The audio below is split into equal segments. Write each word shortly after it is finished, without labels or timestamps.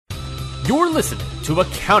You're listening to a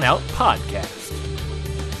Countout Podcast.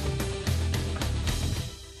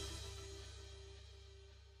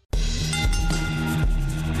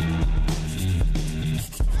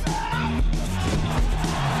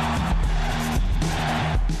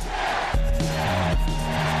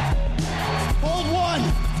 Hold one!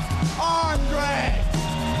 Arm drag!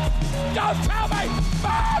 Don't tell me!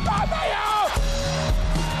 Fire by me out!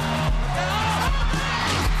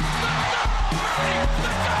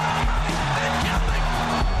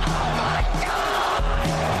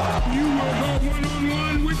 You will go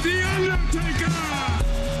one-on-one with The Undertaker!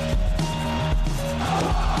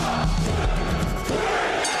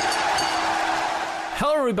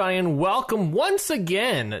 Hello, everybody, and welcome once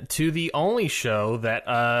again to the only show that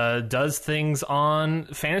does things on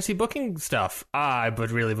fantasy booking stuff. I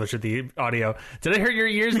really butchered the audio. Did I hurt your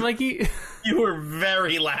ears, Mikey? You were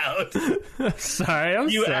very loud. Sorry, I'm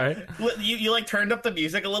sorry. You like turned up the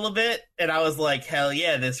music a little bit, and I was like, hell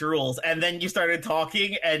yeah, this rules. And then you started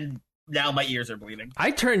talking, and now my ears are bleeding. I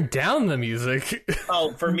turned down the music.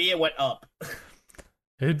 Oh, for me, it went up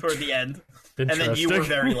toward the end. And then you were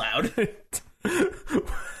very loud.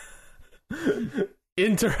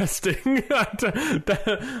 Interesting.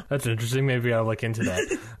 That's interesting. Maybe I'll look into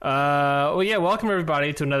that. Well, yeah, welcome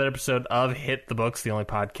everybody to another episode of Hit the Books, the only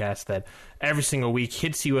podcast that every single week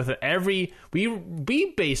hits you with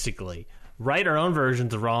we basically write our own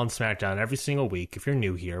versions of Raw and SmackDown every single week. If you're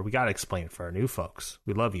new here, we got to explain it for our new folks.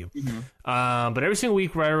 We love you. Mm-hmm. But every single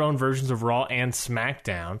week, we write our own versions of Raw and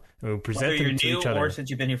SmackDown, and we present them to each other. Or since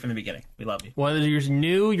you've been here from the beginning, we love you. Whether you're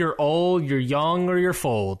new, you're old, you're young, or you're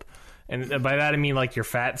fold. And by that I mean like you're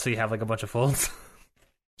fat, so you have like a bunch of folds.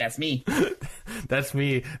 That's me. That's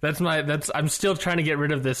me. I'm still trying to get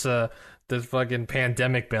rid of this fucking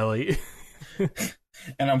pandemic belly.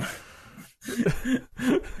 And I'm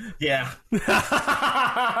yeah.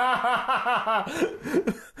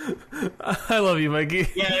 I love you, Mikey.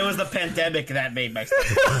 Yeah, it was the pandemic that made my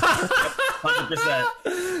stomach.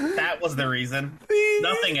 100%. That was the reason.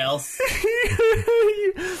 Nothing else.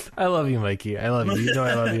 I love you, Mikey. I love you. You know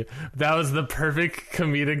I love you. That was the perfect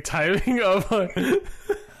comedic timing of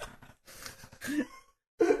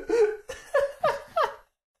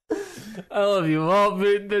I love you. Well,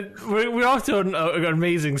 we're off to an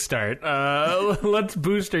amazing start. Let's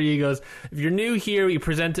boost our egos. If you're new here, we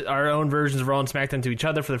present our own versions of Raw and SmackDown to each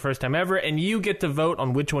other for the first time ever, and you get to vote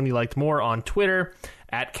on which one you liked more on Twitter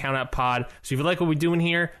at CountOutPod. So if you like what we're doing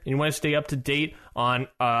here and you want to stay up to date on,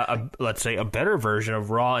 let's say, a better version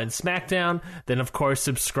of Raw and SmackDown, then of course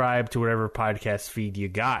subscribe to whatever podcast feed you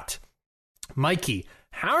got. Mikey,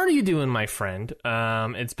 how are you doing, my friend?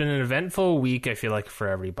 It's been an eventful week, I feel like, for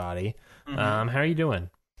everybody. How are you doing?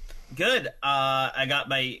 Good. I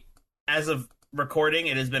got as of recording,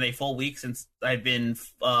 it has been a full week since I've been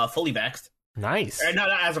fully vaxxed. Nice. Not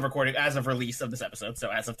as of recording, as of release of this episode. So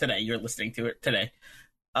as of today, you're listening to it today.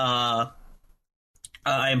 I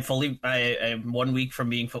am 1 week from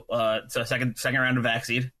being so second round of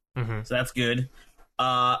vaccine. So that's good.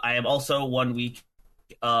 I am also 1 week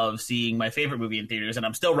of seeing my favorite movie in theaters, and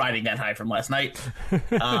I'm still riding that high from last night.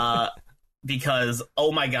 Because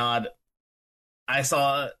oh my god, I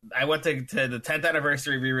went to the 10th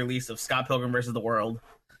anniversary re-release of Scott Pilgrim vs. the World,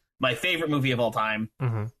 my favorite movie of all time.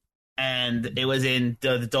 And it was in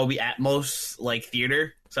the Dolby Atmos like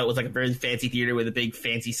theater, so it was like a very fancy theater with a big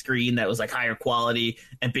fancy screen that was like higher quality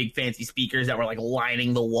and big fancy speakers that were like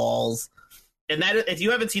lining the walls. And that, if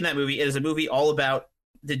you haven't seen that movie, it is a movie all about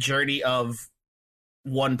the journey of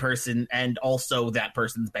one person and also that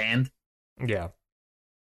person's band. Yeah.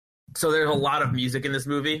 So there's a lot of music in this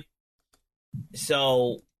movie.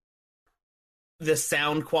 So the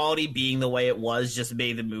sound quality being the way it was just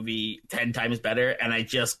made the movie 10 times better, and I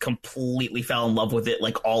just completely fell in love with it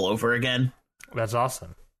like all over again. That's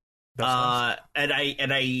awesome. Awesome. And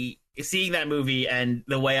I seeing that movie and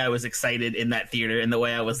the way I was excited in that theater and the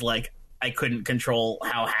way I was like, I couldn't control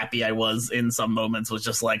how happy I was in some moments was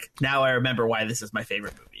just like, now I remember why this is my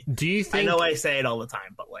favorite movie. Do you think... I know I say it all the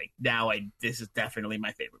time, but like now this is definitely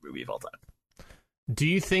my favorite movie of all time. Do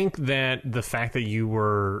you think that the fact that you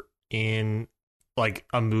were in like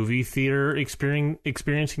a movie theater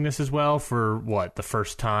experiencing this as well for what, the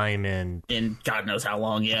first time in God knows how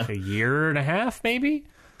long, yeah. Like a year and a half, maybe?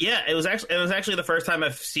 Yeah, it was actually the first time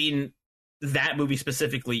I've seen that movie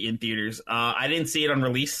specifically in theaters. I didn't see it on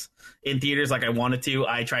release in theaters like I wanted to.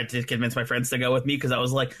 I tried to convince my friends to go with me because I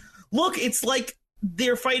was like, look, it's like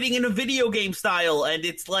they're fighting in a video game style, and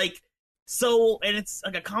it's like and it's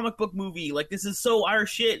like a comic book movie. Like, this is so our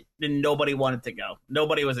shit. And nobody wanted to go.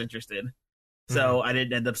 Nobody was interested. So I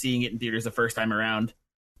didn't end up seeing it in theaters the first time around.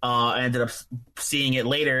 I ended up seeing it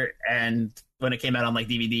later, and when it came out on like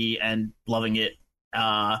DVD, and loving it.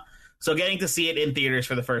 So getting to see it in theaters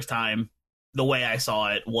for the first time, the way I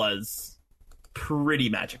saw it, was pretty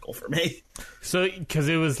magical for me. So, because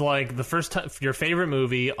it was like the first time, your favorite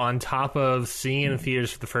movie, on top of seeing it in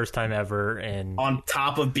theaters for the first time ever, and on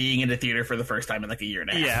top of being in a theater for the first time in like a year and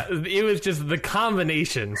a half. Yeah, it was just the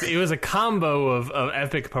combination. It was a combo of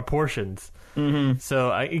epic proportions. Mm-hmm.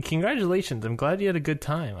 So, congratulations. I'm glad you had a good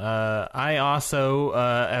time. I also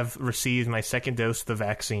have received my second dose of the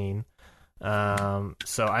vaccine.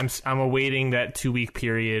 So I'm awaiting that 2-week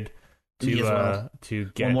period to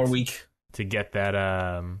get 1 more week to get that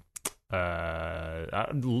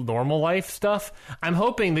normal life stuff. I'm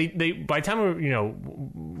hoping they by the time at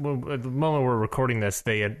the moment we're recording this,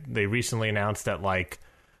 they recently announced that like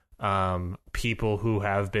people who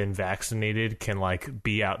have been vaccinated can like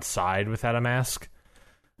be outside without a mask.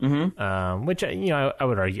 Mm-hmm. Which I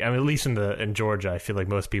would argue. I mean, at least in Georgia, I feel like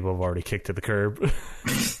most people have already kicked to the curb.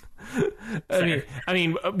 I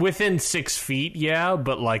mean, within 6 feet, yeah,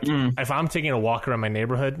 but like if I'm taking a walk around my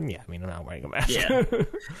neighborhood, yeah, I mean, I'm not wearing a mask. Yeah.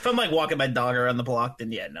 If I'm like walking my dog around the block,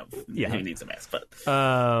 then who needs a mask? But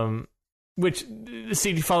which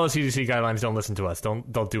follow CDC guidelines. Don't listen to us.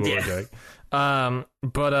 Don't do what we're doing.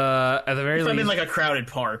 But at the very least, I'm in like a crowded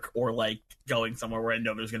park or like going somewhere where I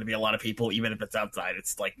know there's going to be a lot of people, even if it's outside,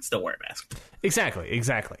 it's like still wear a mask. Exactly.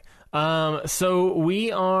 So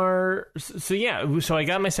we are. So yeah. So I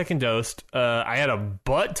got my second dose. I had a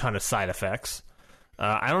butt ton of side effects.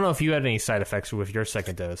 I don't know if you had any side effects with your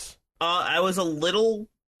second dose. I was a little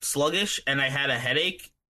sluggish and I had a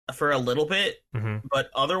headache for a little bit, but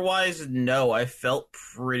otherwise, no. I felt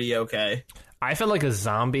pretty okay. I felt like a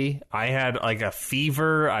zombie. I had like a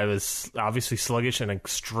fever. I was obviously sluggish and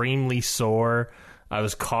extremely sore. I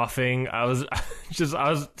was coughing. I was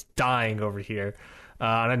dying over here.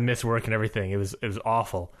 And I'd miss work and everything. It was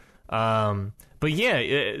awful. But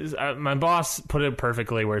yeah, my boss put it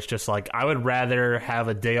perfectly where it's just like, I would rather have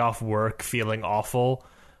a day off work feeling awful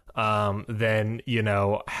than,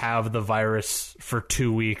 have the virus for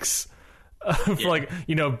 2 weeks. Like,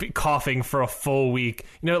 coughing for a full week.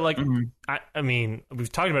 I mean,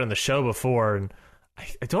 we've talked about it on the show before, and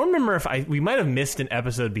I don't remember if we might have missed an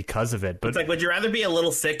episode because of it. But it's like, would you rather be a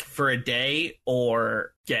little sick for a day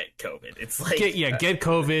or get COVID? It's like get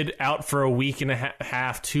COVID, out for a week and a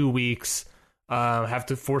half, 2 weeks, have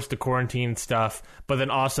to force the quarantine and stuff, but then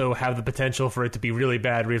also have the potential for it to be really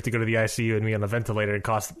bad where you have to go to the ICU and be on a ventilator and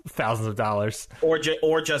cost thousands of dollars.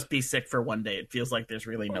 Or just be sick for one day. It feels like there's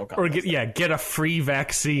really no cost. Or get a free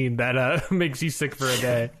vaccine that makes you sick for a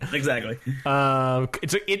day. Exactly.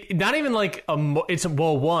 It's not even like it's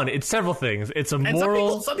several things. It's a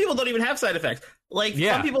moral. Some people don't even have side effects. Like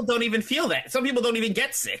some people don't even feel that. Some people don't even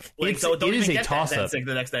get sick. Like don't even get that sick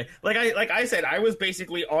the next day. Like I said, I was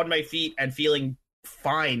basically on my feet and feeling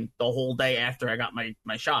fine the whole day after I got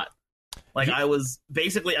my shot. Like I was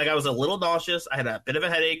basically I was a little nauseous. I had a bit of a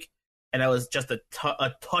headache, and I was just a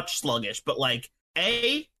touch sluggish. But like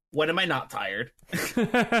A, when am I not tired?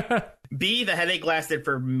 B, the headache lasted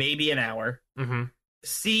for maybe an hour. Mm-hmm.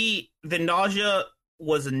 C, the nausea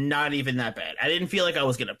was not even that bad. I didn't feel like I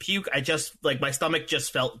was gonna puke. I just my stomach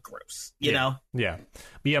just felt gross, you know? Yeah.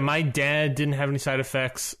 But yeah, my dad didn't have any side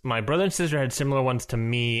effects. My brother and sister had similar ones to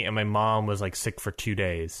me, and my mom was like sick for 2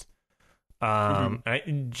 days.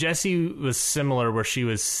 Jessie was similar where she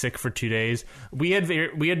was sick for 2 days. We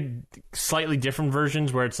had slightly different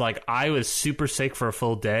versions where it's like I was super sick for a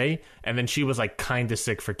full day, and then she was like kind of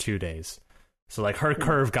sick for 2 days. So like her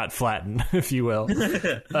curve got flattened, if you will.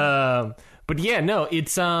 But yeah, no,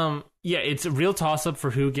 it's it's a real toss up for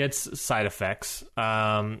who gets side effects.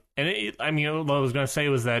 And what I was going to say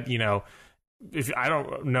was that if I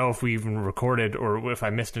don't know if we even recorded or if I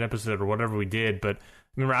missed an episode or whatever we did, but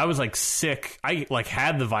remember I was like sick. I like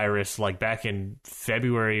had the virus like back in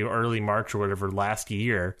February or early March or whatever last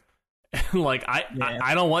year. Like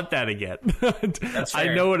I don't want that again. That's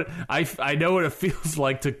fair. I know what it feels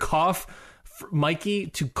like to cough, Mikey,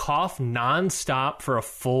 to cough nonstop for a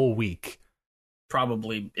full week.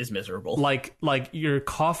 Probably is miserable. Like you're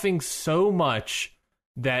coughing so much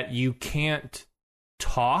that you can't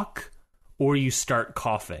talk or you start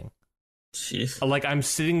coughing. Jeez. Like I'm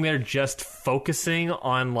sitting there just focusing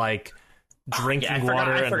on like drinking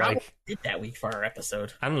water. I forgot and what we did that week for our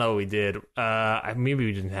episode. I don't know what we did. Maybe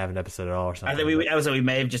we didn't have an episode at all or something. I think we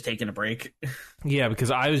may have just taken a break. Yeah,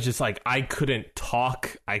 because I was just like I couldn't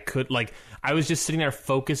talk. I was just sitting there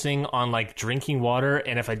focusing on like drinking water,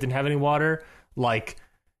 and if I didn't have any water, like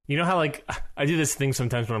You know how like I do this thing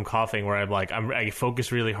sometimes when I'm coughing where I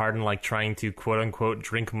focus really hard and like trying to quote unquote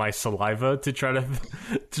drink my saliva to try to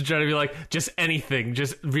be like just anything,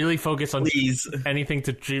 just really focus on anything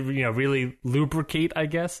to really lubricate, I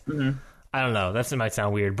guess. Mm-hmm. I don't know, that might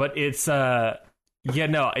sound weird, but it's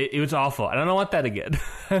it was awful. I don't want that again.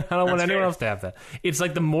 I don't want anyone else to have that. It's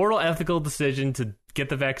like the moral, ethical decision to get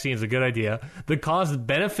the vaccine is a good idea. The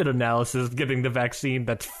cost-benefit analysis of getting the vaccine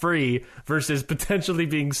that's free versus potentially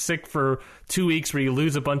being sick for 2 weeks where you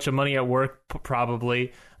lose a bunch of money at work,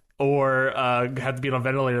 probably, or have to be on a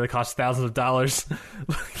ventilator that costs thousands of dollars.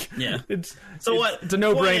 It's a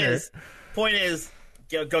no-brainer. Point is,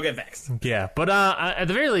 go get vaxxed. Yeah, but at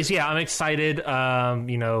the very least, I'm excited.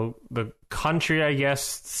 The country, I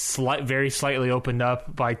guess, very slightly opened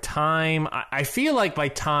up. By time, I feel like by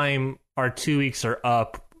time our 2 weeks are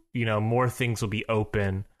up, more things will be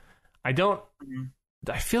open. I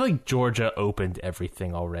feel like Georgia opened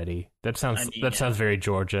everything already. That sounds very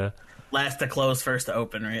Georgia. Last to close, first to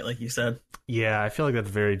open, right? Like you said. Yeah, I feel like that's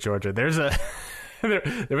very Georgia. There's a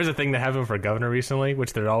there was a thing that happened for governor recently,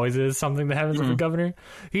 which there always is something that happens for governor.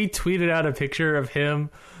 He tweeted out a picture of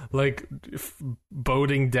him like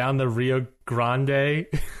boating down the Rio Grande.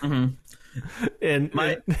 And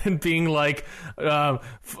being like,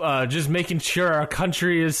 just making sure our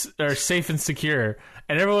country are safe and secure.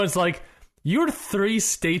 And everyone's like, you're 3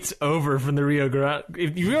 states over from the Rio Grande.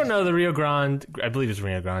 If you don't know, the Rio Grande, I believe it's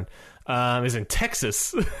Rio Grande, is in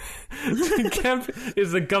Texas. Kemp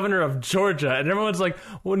is the governor of Georgia. And everyone's like,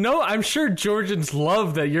 well, no, I'm sure Georgians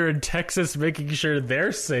love that you're in Texas making sure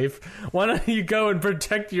they're safe. Why don't you go and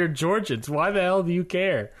protect your Georgians? Why the hell do you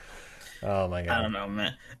care? Oh, my God. I don't know,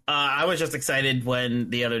 man. I was just excited when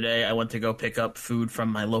the other day I went to go pick up food from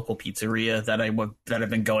my local pizzeria that I've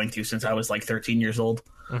been going to since I was like 13 years old.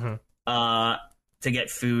 To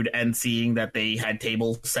get food and seeing that they had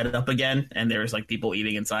tables set up again and there was like people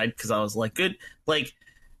eating inside because I was like, good. Like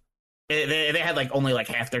they had like only like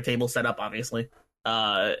half their table set up, obviously.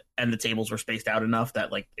 And the tables were spaced out enough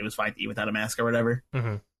that like it was fine to eat without a mask or whatever.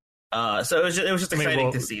 So it was just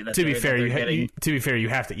exciting to see that. To be fair, you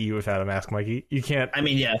have to eat without a mask, Mikey. You can't. I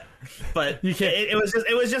mean, yeah, but you can't. It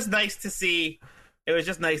was just nice to see. It was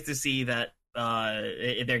just nice to see that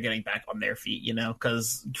they're getting back on their feet,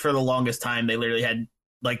 because for the longest time they literally had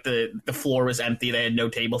like the floor was empty. They had no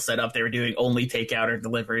table set up. They were doing only takeout or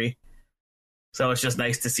delivery. So it's just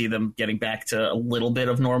nice to see them getting back to a little bit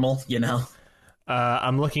of normal,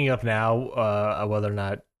 I'm looking up now whether or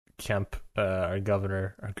not Kemp, our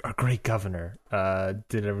governor, our great governor,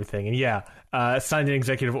 did everything. And signed an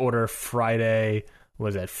executive order Friday,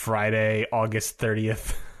 August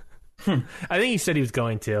 30th? I think he said he was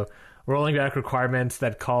going to. Rolling back requirements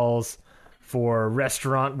that calls for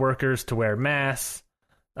restaurant workers to wear masks,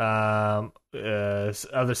 other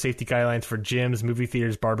safety guidelines for gyms, movie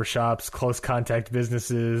theaters, barbershops, close contact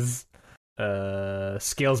businesses,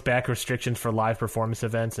 scales back restrictions for live performance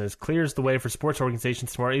events, and clears the way for sports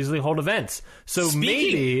organizations to more easily hold events. So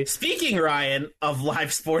speaking, Ryan, of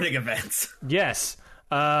live sporting events. Yes.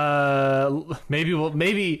 Maybe we'll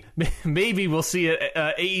see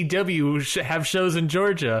AEW have shows in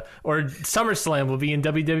Georgia, or SummerSlam will be in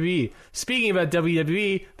WWE. Speaking about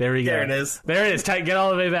WWE, there we go. There it is. Get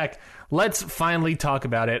all the way back. Let's finally talk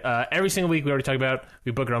about it. Every single week we already talk about,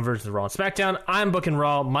 we book our own versions of Raw and SmackDown. I'm booking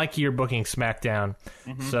Raw. Mikey, you're booking SmackDown.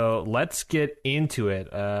 So let's get into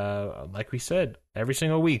it. Like we said, every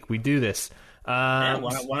single week we do this. Why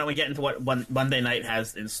don't we get into what Monday night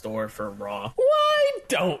has in store for Raw? Why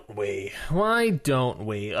don't we?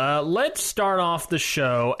 Let's start off the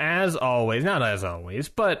show as always. Not as always,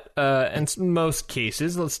 but in most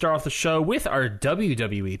cases, let's start off the show with our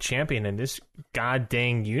WWE champion in this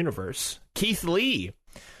goddamn universe, Keith Lee.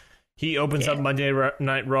 He opens up Monday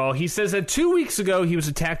Night Raw. He says that 2 weeks ago he was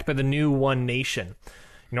attacked by the new One Nation.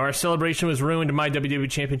 Our celebration was ruined and my WWE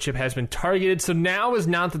Championship has been targeted, so now is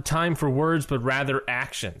not the time for words, but rather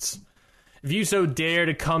actions. If you so dare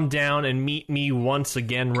to come down and meet me once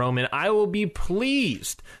again, Roman, I will be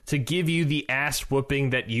pleased to give you the ass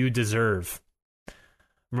whooping that you deserve.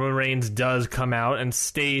 Roman Reigns does come out and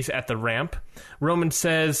stays at the ramp. Roman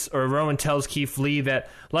tells Keith Lee that,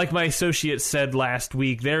 like my associate said last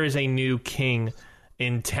week, there is a new king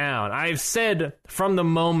in town. I've said from the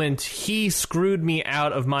moment he screwed me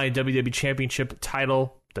out of my WWE Championship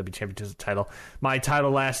title, my title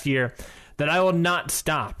last year, that I will not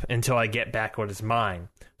stop until I get back what is mine.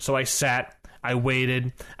 So I sat, I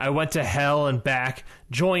waited, I went to hell and back,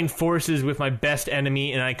 joined forces with my best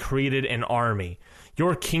enemy, and I created an army.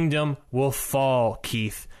 Your kingdom will fall,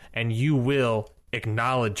 Keith, and you will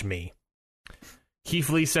acknowledge me. Keith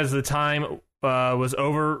Lee says the time was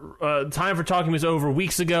over. Time for talking was over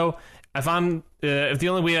weeks ago. If the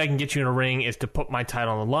only way I can get you in a ring is to put my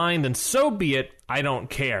title on the line, then so be it. I don't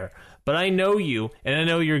care. But I know you, and I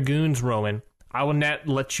know your goons, Roman. I will not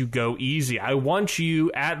let you go easy. I want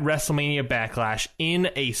you at WrestleMania Backlash in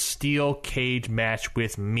a steel cage match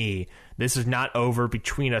with me. This is not over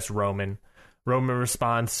between us, Roman. Roman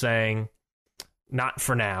responds saying, not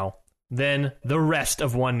for now. Then the rest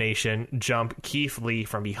of One Nation jump Keith Lee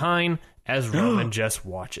from behind as Roman just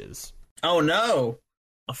watches. Oh no.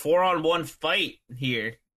 A 4-on-1 fight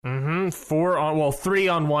here.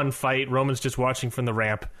 3-on-1 fight. Roman's just watching from the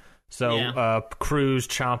ramp. So Cruz,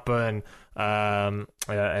 Ciampa, and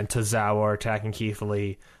Tozawa are attacking Keith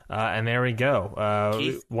Lee. And there we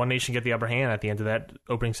go. One Nation get the upper hand at the end of that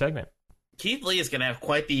opening segment. Keith Lee is going to have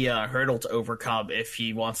quite the hurdle to overcome if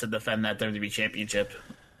he wants to defend that WWE Championship.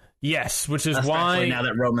 Yes, which is Especially why... now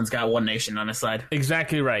that Roman's got One Nation on his side.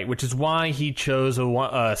 Exactly right, which is why he chose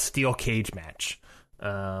a steel cage match.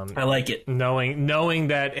 I like it. Knowing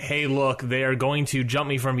that, hey, look, they are going to jump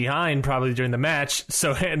me from behind probably during the match.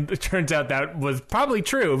 So and it turns out that was probably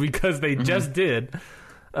true because they just did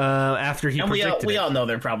after he predicted we it. all know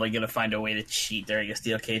they're probably going to find a way to cheat during a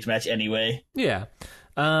steel cage match anyway. Yeah.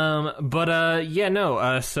 So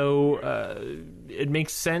it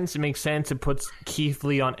makes sense. It makes sense. It puts Keith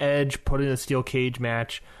Lee on edge, put in a steel cage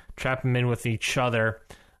match, trap him in with each other.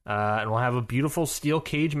 And we'll have a beautiful steel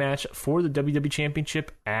cage match for the WWE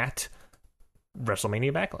Championship at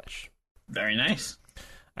WrestleMania Backlash. Very nice.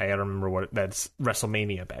 I gotta remember that's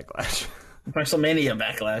WrestleMania Backlash. WrestleMania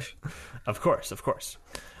Backlash. Of course. It's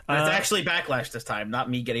actually Backlash this time, not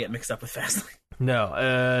me getting it mixed up with Fastlane. No,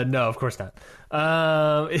 of course not.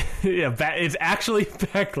 It's actually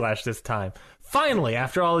Backlash this time. Finally,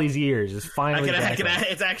 after all these years, it's finally Backlash.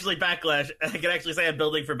 It's actually Backlash. I can actually say I'm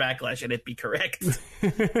building for Backlash, and it'd be correct.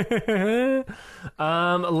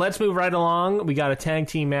 Let's move right along. We got a tag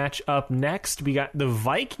team match up next. We got the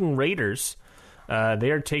Viking Raiders.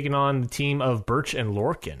 They are taking on the team of Birch and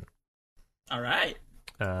Lorcan. All right.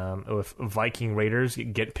 With Viking Raiders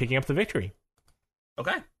picking up the victory.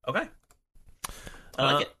 Okay. I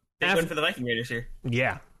like it. Big win for the Viking Raiders here.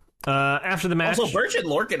 Yeah. After the match, also Birch and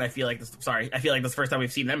Lorcan, I feel like this is the first time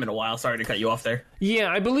we've seen them in a while. Sorry to cut you off there.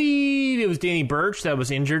 Yeah, I believe it was Danny Birch that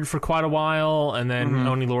was injured for quite a while, and then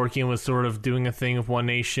Oney Lorcan was sort of doing a thing with One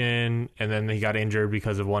Nation, and then he got injured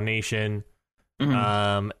because of One Nation.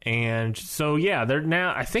 And so they're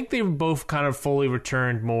now. I think they've both kind of fully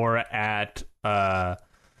returned more at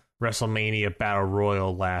WrestleMania Battle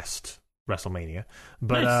Royal last WrestleMania,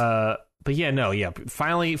 but nice.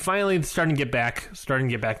 Finally starting to get back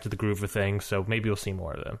to the groove of things. So maybe we'll see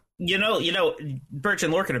more of them. You know, Birch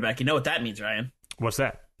and Lorcan are back. You know what that means, Ryan? What's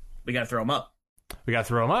that? We got to throw them up.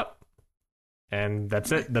 And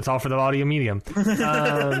that's it. That's all for the audio medium.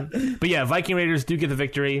 But yeah, Viking Raiders do get the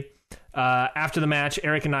victory. After the match,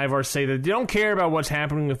 Eric and Ivar say that they don't care about what's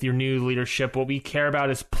happening with your new leadership. What we care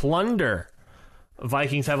about is plunder.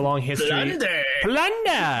 Vikings have a long history.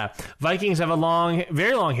 Plunder! Vikings have a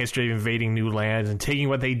very long history of invading new lands and taking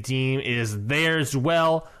what they deem is theirs.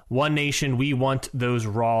 Well, One Nation, we want those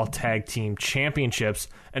Raw Tag Team Championships.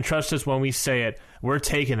 And trust us when we say it, we're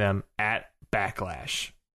taking them at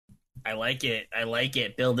Backlash. I like it.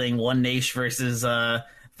 Building One Nation versus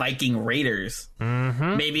Viking Raiders.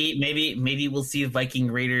 Mm-hmm. Maybe we'll see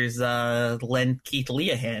Viking Raiders lend Keith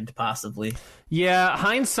Lee a hand, possibly. Yeah,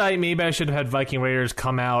 hindsight, maybe I should have had Viking Raiders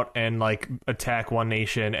come out and attack One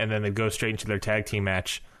Nation, and then they go straight into their tag team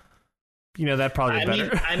match. You know, that probably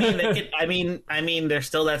better. I mean, there's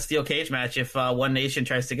still that steel cage match if One Nation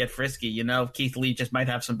tries to get frisky. You know, Keith Lee just might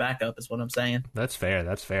have some backup, is what I'm saying. That's fair.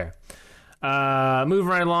 Moving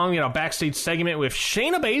right along, backstage segment with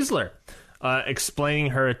Shayna Baszler.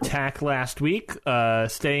 Explaining her attack last week,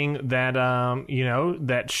 saying that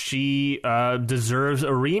that she deserves a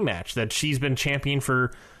rematch. That she's been champion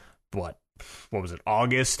for what was it?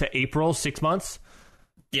 August to April, 6 months.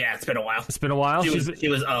 Yeah, it's been a while. She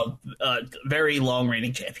was a very long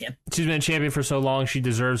reigning champion. She's been a champion for so long. She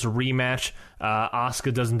deserves a rematch.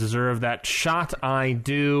 Asuka doesn't deserve that shot. I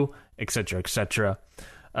do, etc., etc.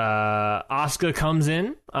 Asuka comes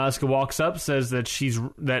in. Asuka walks up, says that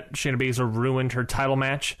Shayna Baszler ruined her title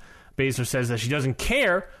match. Baszler says that she doesn't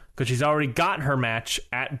care because she's already got her match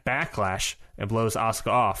at Backlash and blows Asuka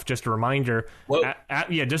off. Just a reminder.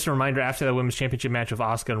 After that women's championship match with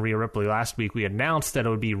Asuka and Rhea Ripley last week, we announced that it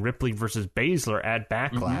would be Ripley versus Baszler at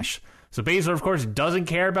Backlash. Mm-hmm. So Baszler, of course, doesn't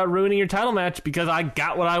care about ruining your title match because I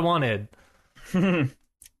got what I wanted.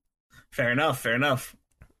 Fair enough.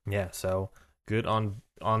 Yeah, so good on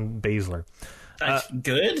Baszler.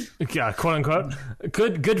 Good? Yeah, quote unquote.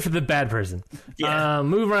 Good for the bad person. Yeah.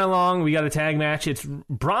 Moving right along, we got a tag match. It's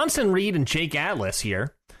Bronson Reed and Jake Atlas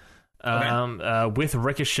here. With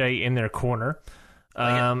Ricochet in their corner.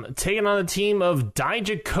 Taking on the team of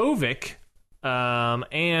Dijakovic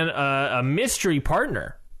and a mystery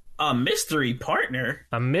partner. A mystery partner?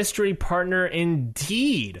 A mystery partner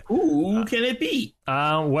indeed. Who can it be?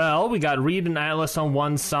 Well, we got Reed and Atlas on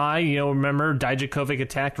one side. You know, remember Dijakovic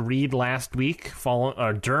attacked Reed last week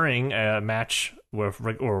during a match with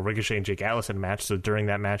Ricochet and Jake Atlas had a match. So during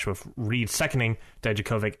that match with Reed seconding,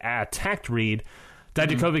 Dijakovic attacked Reed.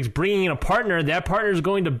 Dijakovic's bringing in a partner. That partner is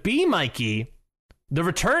going to be, Mikey, the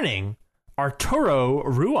returning Arturo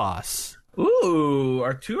Ruas. Ooh,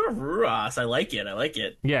 Arturo Ruas. I like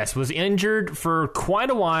it. Yes, was injured for quite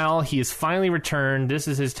a while. He has finally returned. This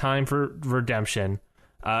is his time for redemption.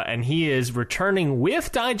 And he is returning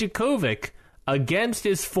with Dijakovic against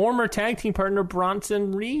his former tag team partner,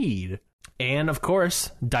 Bronson Reed. And, of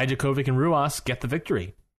course, Dijakovic and Ruas get the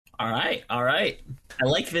victory. All right. I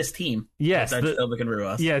like this team. Yes. Dijakovic and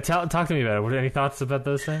Ruas. Yeah, talk to me about it. What any thoughts about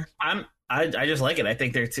those things? I just like it. I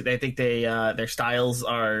think their styles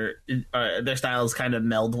kind of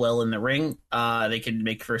meld well in the ring. They can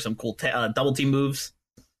make for some cool double team moves.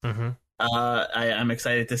 Mm-hmm. I'm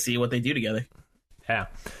excited to see what they do together. Yeah.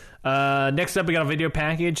 Next up, we got a video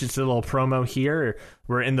package. It's a little promo here.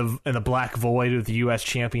 We're in the Black Void with the U.S.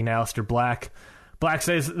 champion Aleister Black. Black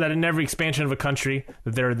says that in every expansion of a country,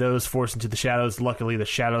 that there are those forced into the shadows. Luckily, the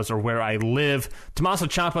shadows are where I live. Tommaso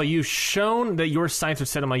Ciampa, you've shown that your sights are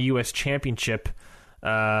set on my U.S. championship,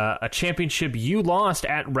 a championship you lost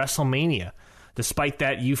at WrestleMania. Despite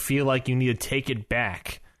that, you feel like you need to take it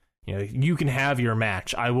back. You know, you can have your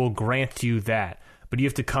match. I will grant you that. But you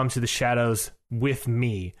have to come to the shadows with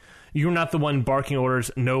me. You're not the one barking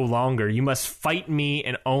orders no longer. You must fight me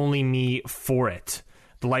and only me for it.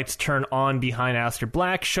 The lights turn on behind Aleister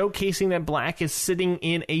Black, showcasing that Black is sitting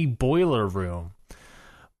in a boiler room.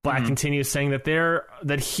 Black continues saying that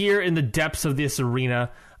here in the depths of this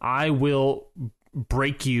arena, I will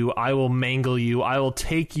break you, I will mangle you, I will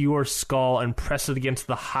take your skull and press it against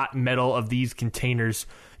the hot metal of these containers.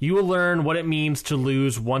 You will learn what it means to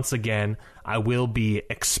lose once again. I will be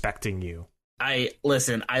expecting you. I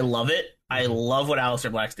love it. I love what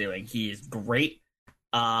Aleister Black's doing. He is great.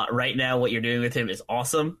 Right now, what you're doing with him is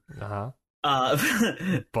awesome. But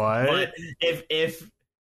if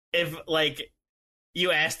like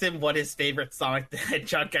you asked him what his favorite Sonic the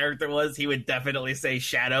Hedgehog character was, he would definitely say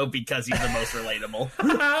Shadow because he's the most relatable.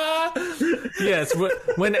 Yes,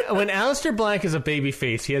 when Aleister Black is a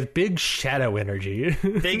babyface, he has big Shadow energy.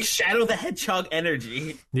 Big Shadow the Hedgehog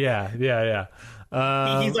energy. Yeah.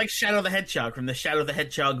 He's like Shadow the Hedgehog from the Shadow the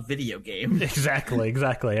Hedgehog video game.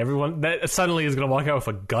 Exactly. Everyone that suddenly is going to walk out with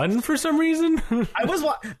a gun for some reason.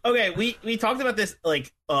 We talked about this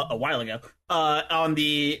like a while ago on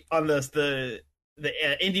the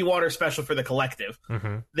Indie Water special for the Collective.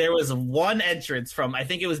 Mm-hmm. There was one entrance from, I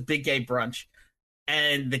think it was Big Gay Brunch,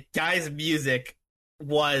 and the guy's music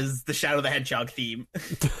was the Shadow the Hedgehog theme.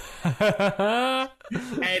 And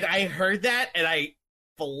I heard that and I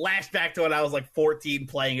flashed back to when I was like 14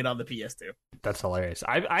 playing it on the PS2. That's hilarious.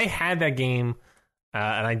 I had that game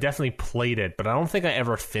and I definitely played it, but I don't think I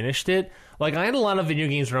ever finished it. Like, I had a lot of video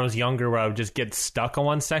games when I was younger where I would just get stuck on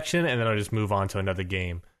one section and then I'd just move on to another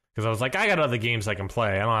game. Because I was like, I got other games I can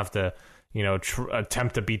play. I don't have to,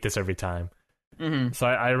 attempt to beat this every time. Mm-hmm. So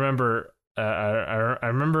I remember, I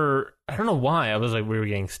remember, I don't know why, I was like, we were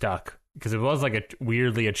getting stuck. Because it was like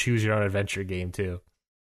weirdly a choose-your-own-adventure game, too.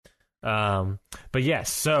 But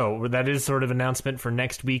yes, so that is sort of announcement for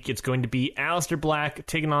next week. It's going to be Aleister Black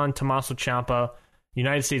taking on Tommaso Ciampa,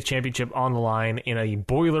 United States Championship on the line in a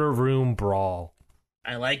boiler room brawl.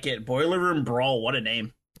 I like it. Boiler room brawl. What a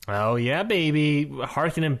name. Oh yeah, baby.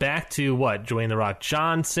 Harkening back to what? Dwayne "The Rock"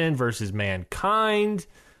 Johnson versus Mankind.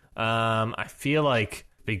 I feel like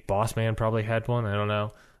Big Boss Man probably had one. I don't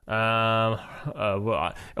know.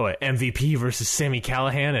 MVP versus Sami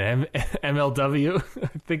Callihan and MLW, I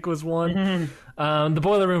think was one. The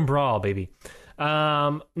Boiler Room Brawl, baby.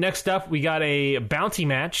 Next up, we got a bounty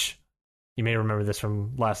match. You may remember this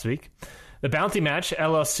from last week. The bounty match,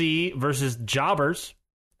 LLC versus Jobbers.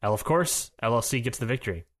 Of course, LLC gets the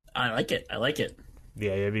victory. I like it.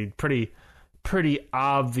 Yeah, it'd be pretty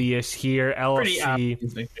obvious here. LLC. Pretty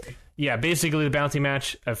obvious victory. Yeah, basically the bounty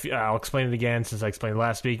match, I'll explain it again since I explained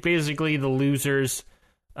last week. Basically, the losers,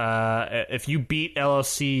 if you beat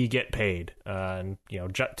LLC, you get paid. And,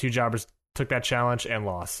 two jobbers took that challenge and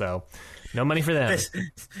lost, so no money for them.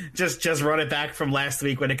 Just run it back from last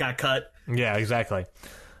week when it got cut. Yeah, exactly.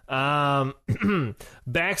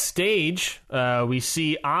 Backstage, we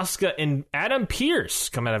see Asuka and Adam Pearce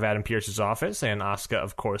come out of Adam Pearce's office, and Asuka,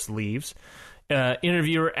 of course, leaves.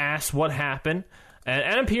 Interviewer asks what happened, and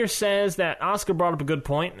Adam Pearce says that Asuka brought up a good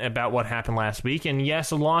point about what happened last week, and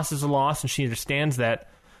yes, a loss is a loss, and she understands that.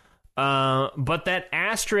 But that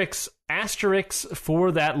asterisk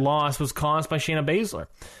for that loss was caused by Shayna Baszler.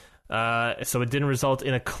 So it didn't result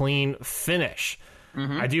in a clean finish.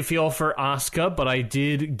 I do feel for Asuka, but I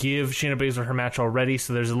did give Shayna Baszler her match already,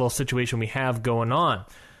 so there's a little situation we have going on.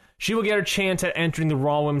 She will get her chance at entering the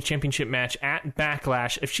Raw Women's Championship match at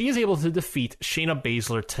Backlash if she is able to defeat Shayna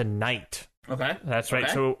Baszler tonight. Okay. That's right.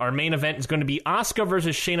 Okay. So our main event is going to be Asuka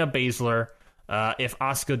versus Shayna Baszler. If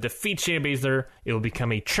Asuka defeats Shayna Baszler, it will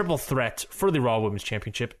become a triple threat for the Raw Women's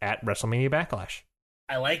Championship at WrestleMania Backlash.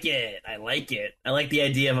 I like it. I like the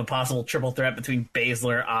idea of a possible triple threat between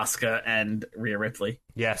Baszler, Asuka, and Rhea Ripley.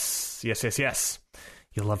 Yes.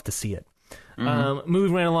 You'll love to see it.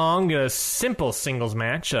 Moving right along, a simple singles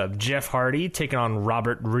match of Jeff Hardy taking on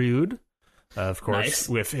Robert Roode. Of course, Nice.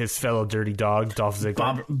 with his fellow dirty dog, Dolph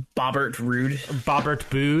Ziggler. Bobbert Roode. Bobbert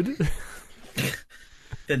Boode.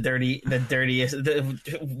 The dirtiest,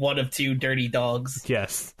 one of two dirty dogs.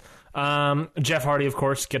 Yes. Jeff Hardy, of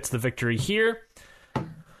course, gets the victory here.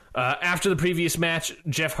 After the previous match,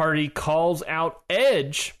 Jeff Hardy calls out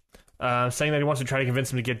Edge, saying that he wants to try to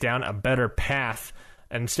convince him to get down a better path.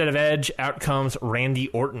 And instead of Edge, out comes Randy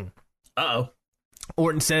Orton. Uh-oh.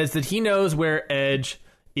 Orton says that he knows where Edge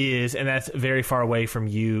is, and that's very far away from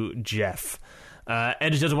you, Jeff.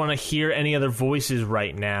 Edge doesn't want to hear any other voices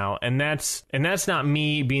right now, and that's not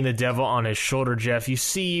me being the devil on his shoulder, Jeff. You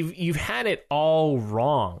see, you've had it all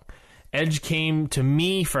wrong. Edge came to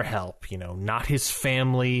me for help, not his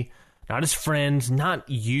family, not his friends, not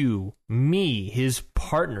you, me, his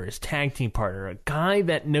partner, his tag team partner, a guy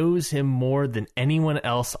that knows him more than anyone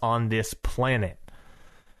else on this planet.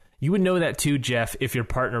 You would know that too, Jeff, if your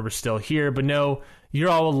partner was still here, but no, you're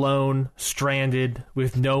all alone, stranded,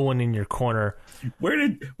 with no one in your corner. Where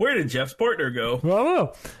did Jeff's partner go? I don't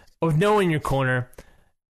know. With no one in your corner,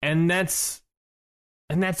 and that's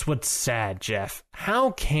what's sad, Jeff.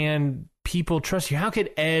 How can people trust you? How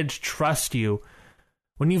could Edge trust you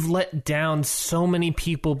when you've let down so many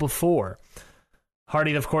people before?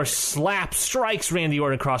 Hardy, of course, strikes Randy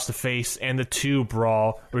Orton across the face, and the two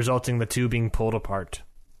brawl, resulting in the two being pulled apart.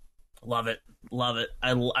 Love it.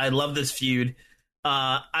 I love this feud.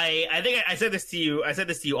 I think I said this to you. I said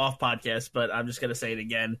this to you off podcast, but I'm just gonna say it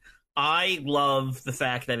again. I love the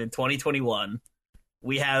fact that in 2021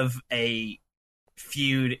 we have a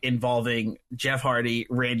feud involving Jeff Hardy,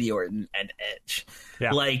 Randy Orton, and Edge.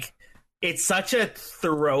 Yeah. Like, it's such a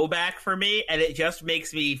throwback for me, and it just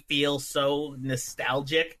makes me feel so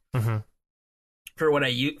nostalgic for when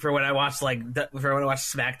I watched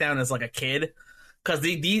SmackDown as like a kid, because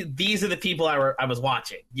these are the people I was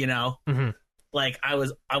watching, Like, I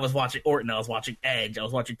was watching Orton, I was watching Edge, I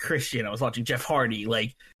was watching Christian, I was watching Jeff Hardy.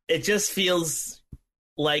 Like, it just feels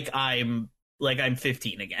like I'm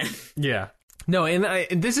 15 again. Yeah. No,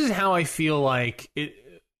 and this is how I feel like it.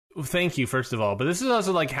 Thank you, first of all, but this is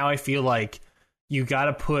also like how I feel like you got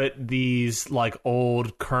to put these like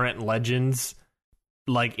old current legends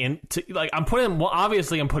like into like I'm putting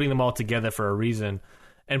them all together for a reason.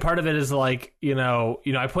 And part of it is like,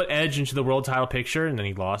 I put Edge into the world title picture, and then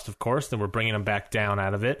he lost, of course. Then we're bringing him back down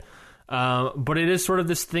out of it. But it is sort of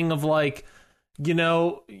this thing of like,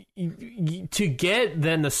 to get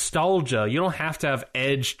the nostalgia, you don't have to have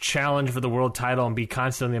Edge challenge for the world title and be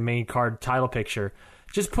constantly the main card title picture.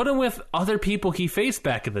 Just put him with other people he faced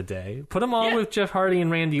back in the day. Put him all with Jeff Hardy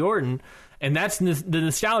and Randy Orton, and that's the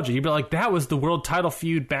nostalgia. You'd be like, that was the world title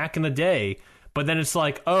feud back in the day. But then it's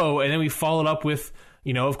like, oh, and then we followed up with,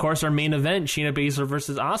 of course, our main event, Shayna Baszler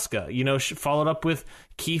versus Asuka. Followed up with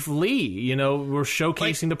Keith Lee. We're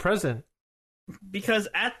showcasing the present. Because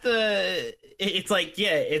it's like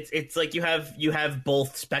you have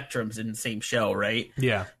both spectrums in the same show, right?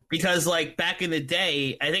 Yeah. Because like back in the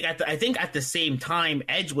day, I think at the same time,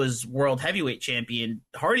 Edge was World Heavyweight Champion,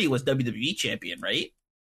 Hardy was WWE Champion, right?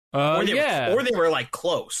 Or they were like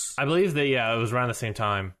close. I believe that it was around the same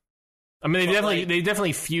time. I mean, they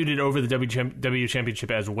definitely feuded over the WWE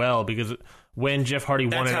Championship as well, because when Jeff Hardy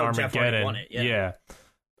won at Armageddon,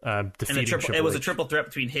 defeating it was a triple threat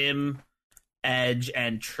between him, Edge,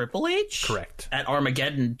 and Triple H. Correct. At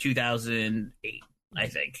Armageddon 2008, I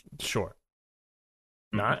think. Sure.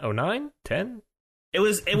 9, 10? It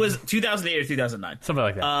was 2008 or 2009, something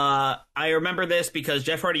like that. I remember this because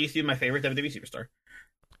Jeff Hardy used to be my favorite WWE superstar.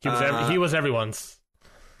 He was everyone's.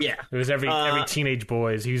 Yeah, it was every teenage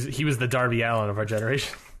boy's. He was the Darby Allin of our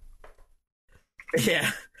generation.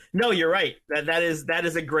 Yeah, No, you're right. That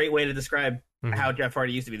is a great way to describe how Jeff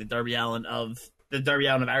Hardy used to be the Darby Allin of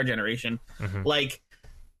our generation. Like,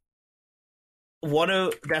 one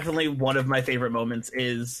of my favorite moments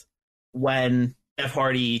is when Jeff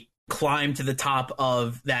Hardy climbed to the top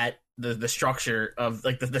of the structure of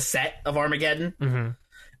like the set of Armageddon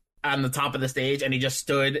on the top of the stage, and he just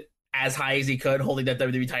stood as high as he could, holding that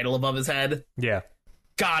WWE title above his head. Yeah.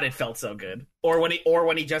 God, it felt so good. Or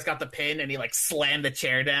when he just got the pin and he like slammed the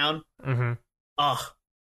chair down.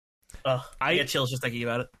 I get chills just thinking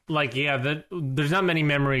about it. Like, yeah, there's not many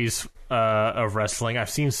memories of wrestling. I've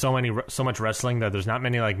seen so much wrestling that there's not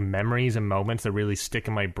many like memories and moments that really stick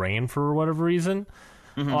in my brain for whatever reason.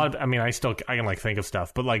 A lot of, I mean, I can like think of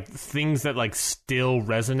stuff, but like things that like still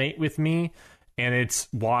resonate with me. And it's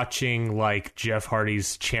watching like Jeff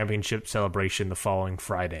Hardy's championship celebration the following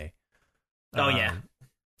Friday. Oh yeah.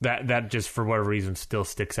 That just for whatever reason still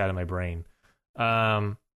sticks out of my brain.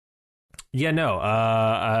 So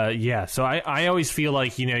I always feel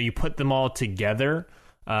like, you put them all together,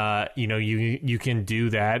 you can do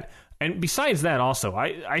that. And besides that also,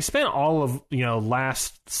 I spent all of,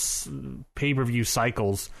 last pay-per-view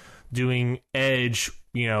cycles doing Edge,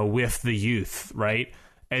 with the youth, right?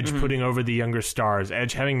 Edge putting over the younger stars,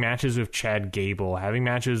 Edge having matches with Chad Gable, having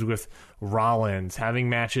matches with Rollins, having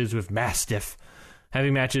matches with Mastiff,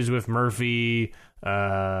 having matches with Murphy,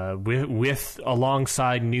 with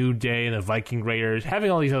alongside New Day and the Viking Raiders, having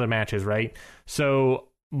all these other matches, right? So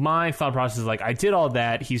my thought process is like, I did all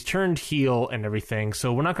that. He's turned heel and everything,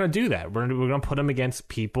 so we're not going to do that. We're going to put him against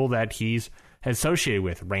people that he's associated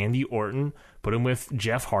with. Randy Orton, put him with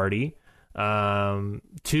Jeff Hardy.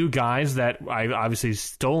 Two guys that I've obviously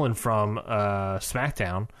stolen from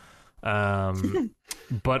SmackDown.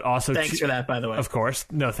 But also thanks for that, by the way. Of course.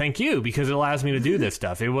 No, thank you, because it allows me to do this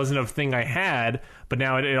stuff. It wasn't a thing I had, but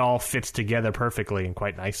now it all fits together perfectly and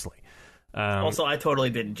quite nicely. Also, I totally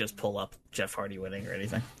didn't just pull up Jeff Hardy winning or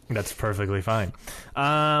anything. That's perfectly fine.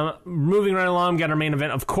 Moving right along, got our main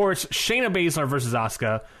event. Of course, Shayna Baszler versus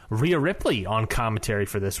Asuka. Rhea Ripley on commentary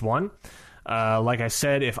for this one. Like I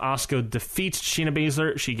said, if Asuka defeats Shayna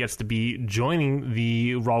Baszler, she gets to be joining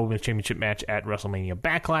the Raw Women's Championship match at WrestleMania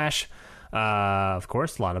Backlash. Of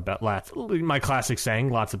course, my classic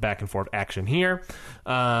saying, lots of back and forth action here.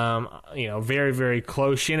 Very, very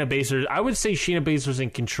close. Shayna Baszler, I would say Shayna Baszler's in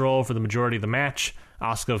control for the majority of the match.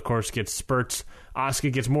 Asuka, of course, gets spurts.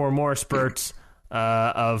 Asuka gets more and more spurts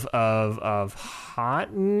of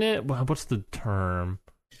hotness. What's the term?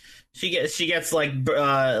 She gets like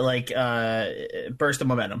burst of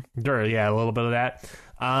momentum. Sure, yeah, a little bit of that.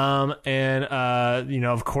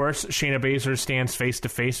 Of course, Shayna Baszler stands face to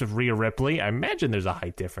face with Rhea Ripley. I imagine there's a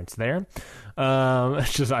height difference there.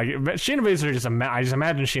 Shayna Baszler I just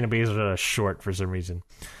imagine Shayna Baszler short for some reason.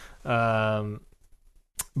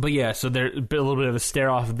 But yeah, so there's a little bit of a stare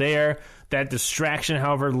off there. That distraction,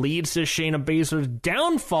 however, leads to Shayna Baszler's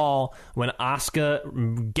downfall when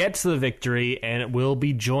Asuka gets the victory and will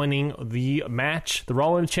be joining the match, the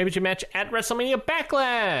Raw Women's Championship match at WrestleMania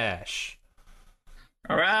Backlash.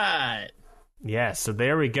 All right. Yeah, so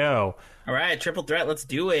there we go. All right, triple threat, let's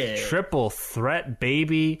do it. Triple threat,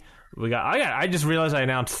 baby. I just realized I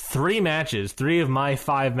announced 3 of my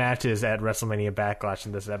 5 matches at WrestleMania Backlash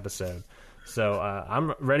in this episode. So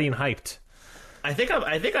I'm ready and hyped. I think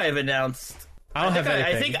I have announced. I don't have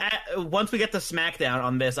anything. I think once we get to SmackDown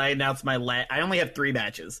on this, I announced I only have 3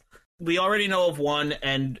 matches. We already know of one,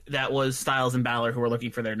 and that was Styles and Balor, who are looking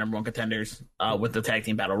for their number 1 contenders with the Tag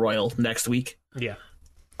Team Battle Royal next week. Yeah.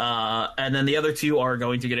 And then the other 2 are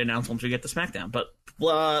going to get announced once we get to SmackDown. But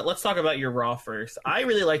let's talk about your Raw first. I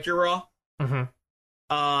really liked your Raw. Mm-hmm.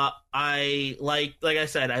 I like I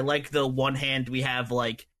said, I like the one hand we have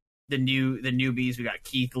like the newbies. We got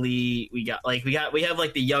Keith Lee. We have like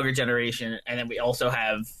the younger generation, and then we also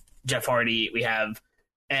have Jeff Hardy. We have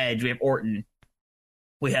Edge. We have Orton.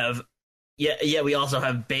 We have we also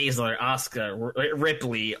have Baszler, Asuka,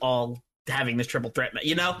 Ripley, all having this triple threat.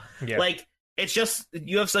 Like it's just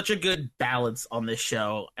you have such a good balance on this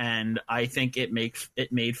show, and I think it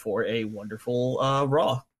made for a wonderful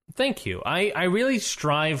Raw. Thank you. I really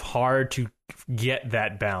strive hard to get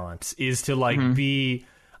that balance. Is to like be.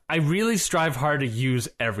 I really strive hard to use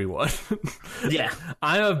everyone. Yeah.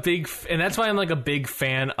 I'm a big, and that's why I'm like a big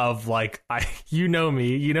fan of like, you know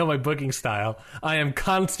me, you know my booking style. I am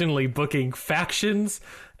constantly booking factions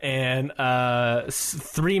and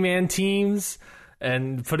 3-man teams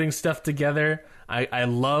and putting stuff together. I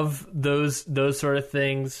love those sort of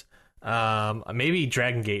things. Maybe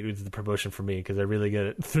Dragon Gate was the promotion for me because they're really good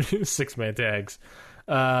at 6-man tags.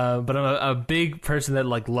 But I'm a big person that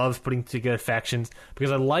like loves putting together factions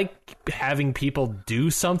because I like having people do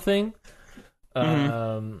something.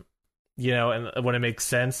 You know, and when it makes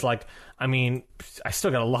sense, like, I mean, I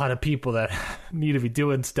still got a lot of people that need to be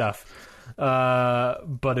doing stuff.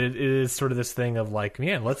 But it is sort of this thing of like,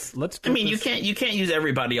 man, let's. I mean, you can't use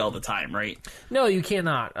everybody all the time, right? No, you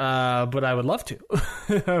cannot. But I would love to.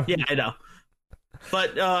 Yeah, I know.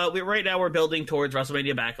 But right now we're building towards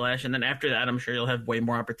WrestleMania Backlash, and then after that, I'm sure you'll have way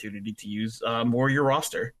more opportunity to use more of your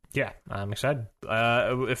roster. Yeah, I'm excited.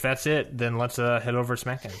 If that's it, then let's head over to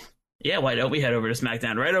SmackDown. Yeah, why don't we head over to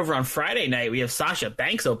SmackDown? Right over on Friday night, we have Sasha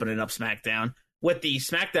Banks opening up SmackDown with the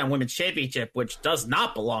SmackDown Women's Championship, which does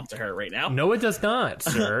not belong to her right now. No, it does not,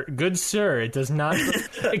 sir. Good sir, it does not.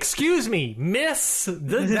 Excuse me, miss.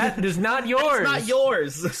 That is not yours. It's not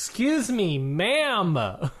yours. Excuse me,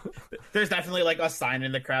 ma'am. There's definitely like a sign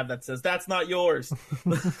in the crowd that says, "That's not yours."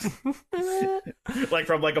 Like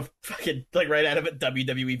from like a fucking, like right out of a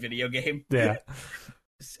WWE video game. Yeah.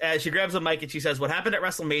 She grabs a mic and she says, "What happened at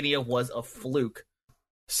WrestleMania was a fluke.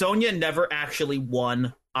 Sonya never actually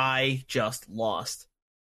won. I just lost."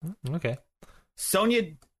 Okay.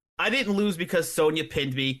 Sonya, I didn't lose because Sonya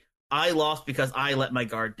pinned me. I lost because I let my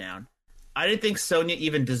guard down. I didn't think Sonya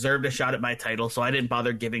even deserved a shot at my title, so I didn't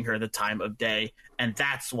bother giving her the time of day, and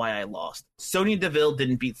that's why I lost. Sonya Deville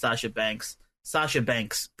didn't beat Sasha Banks. Sasha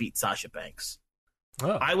Banks beat Sasha Banks.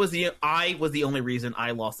 Oh. I was the only reason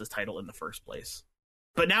I lost this title in the first place.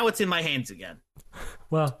 But now it's in my hands again.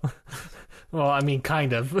 Well, I mean,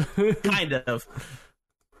 kind of. Kind of.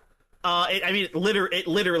 It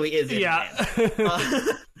literally is in my hands.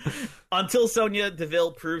 Until Sonya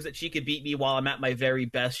Deville proves that she could beat me while I'm at my very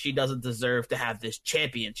best, she doesn't deserve to have this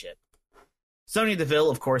championship. Sonya Deville,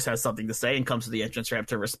 of course, has something to say and comes to the entrance ramp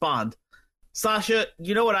to respond. Sasha,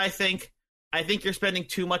 you know what I think? I think you're spending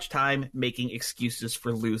too much time making excuses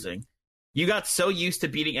for losing. You got so used to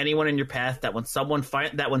beating anyone in your path that when someone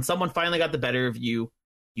finally got the better of you,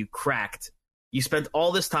 you cracked. You spent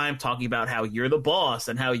all this time talking about how you're the boss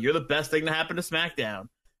and how you're the best thing to happen to SmackDown.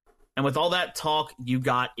 And with all that talk, you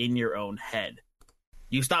got in your own head.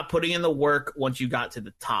 You stopped putting in the work once you got to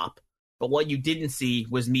the top. But what you didn't see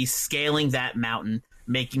was me scaling that mountain,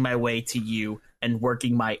 making my way to you, and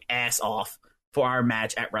working my ass off for our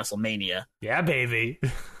match at WrestleMania. Yeah, baby.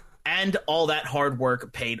 And all that hard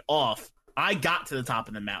work paid off. I got to the top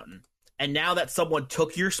of the mountain. And now that someone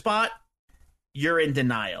took your spot, you're in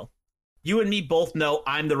denial. You and me both know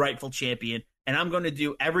I'm the rightful champion, and I'm going to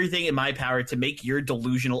do everything in my power to make your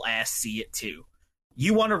delusional ass see it too.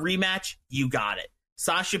 You want a rematch? You got it.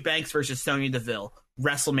 Sasha Banks versus Sonya Deville,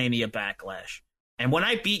 WrestleMania Backlash. And when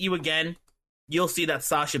I beat you again, you'll see that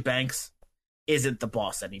Sasha Banks isn't the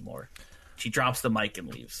boss anymore. She drops the mic and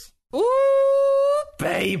leaves. Ooh,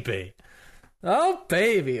 baby. Oh,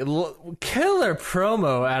 baby. Killer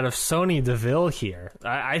promo out of Sonya Deville here.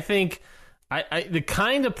 I think the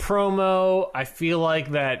kind of promo I feel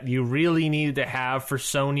like that you really needed to have for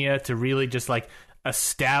Sonya to really just like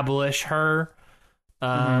establish her. You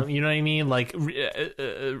know what I mean? Like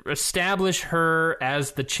establish her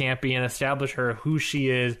as the champion, establish her who she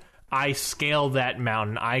is. I scaled that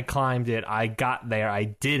mountain. I climbed it. I got there. I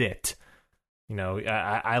did it. You know,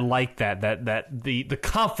 I like that the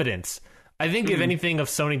confidence. I think if anything of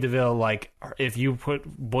Sonya Deville, like if you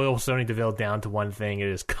boil Sonya Deville down to one thing, it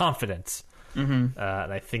is confidence. And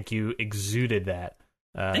I think you exuded that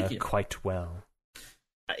quite well.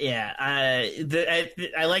 Yeah,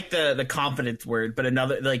 I like the confidence word, but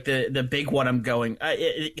another like the big one I'm going.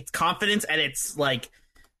 It's confidence and it's like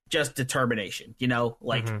just determination. You know,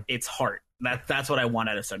 like it's heart. That's what I want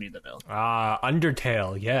out of Sonya Deville.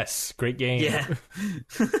 Undertale, yes, great game. Yeah.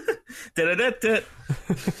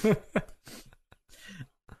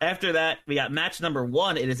 After that, we got match number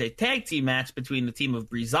 1. It is a tag team match between the team of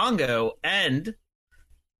Breezango and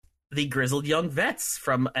the Grizzled Young Vets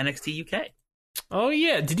from NXT UK. Oh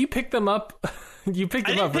yeah, did you pick them up? You picked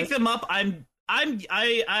them up. I didn't pick them up.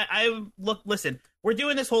 I look. Listen, we're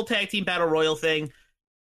doing this whole tag team battle royal thing.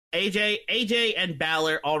 AJ, and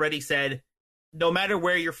Balor already said, no matter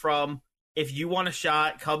where you're from, if you want a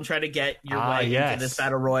shot, come try to get your way into this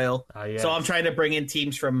battle royal. Yes. So I'm trying to bring in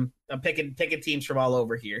teams from. I'm picking teams from all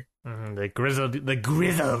over here. The grizzled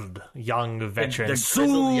young veterans. The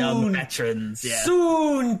grizzled young veterans. Yeah.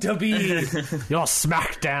 Soon to be your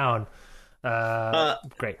SmackDown.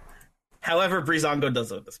 Great. However, Breezango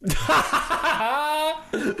does it this way.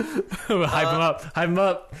 Hype him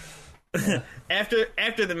up.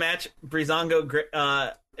 After the match, Breezango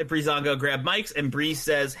grabbed mics and Breeze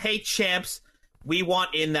says, "Hey champs, We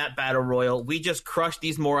want in that battle royal. We just crushed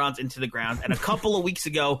these morons into the ground. And a couple of weeks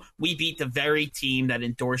ago, we beat the very team that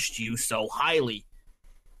endorsed you so highly.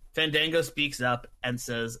 Fandango speaks up and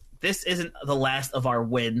says, this isn't the last of our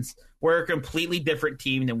wins. We're a completely different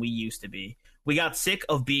team than we used to be. We got sick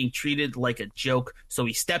of being treated like a joke, so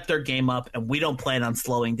we stepped our game up, and we don't plan on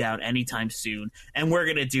slowing down anytime soon. And we're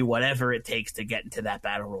going to do whatever it takes to get into that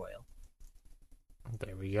battle royal.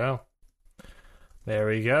 There we go. There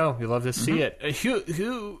we go. We love to see it.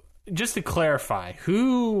 Who? Just to clarify,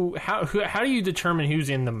 how do you determine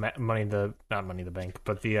who's in the not Money in the Bank,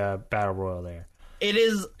 but the battle royal there? It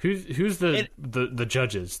is who's the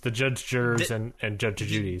judges, the jurors, and Judge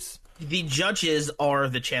Judy's. The judges are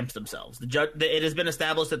the champs themselves. It has been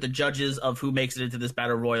established that the judges of who makes it into this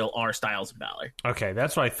battle royal are Styles and Balor. Okay,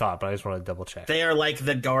 that's what I thought, but I just wanted to double check. They are like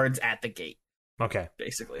the guards at the gate. Okay,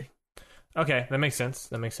 basically. Okay, that makes sense.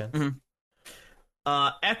 Mm-hmm.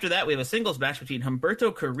 After that, we have a singles match between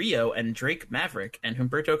Humberto Carrillo and Drake Maverick, and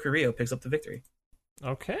Humberto Carrillo picks up the victory.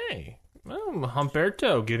 Okay. Well,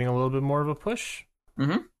 Humberto getting a little bit more of a push.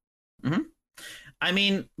 I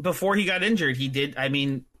mean, before he got injured,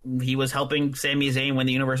 he was helping Sami Zayn win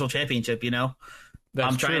the Universal Championship, you know?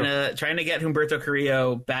 That's trying to get Humberto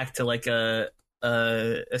Carrillo back to like a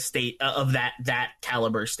state of that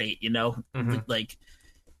caliber state, you know? Mm-hmm. Like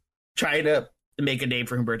trying to make a name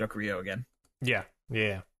for Humberto Carrillo again. Yeah.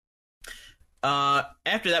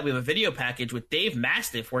 After that, we have a video package with Dave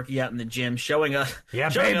Mastiff working out in the gym, showing us baby,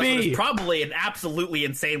 what is probably an absolutely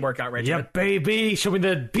insane workout regimen. Yeah, baby, show me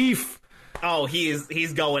the beef. Oh,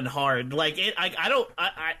 he's going hard. Like it.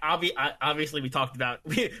 Obviously we talked about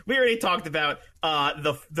we already talked about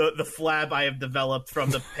the flab I have developed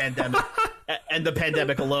from the pandemic and the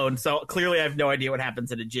pandemic alone. So clearly I have no idea what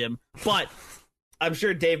happens in a gym, but I'm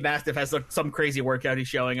sure Dave Mastiff has some crazy workout he's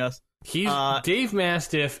showing us. Dave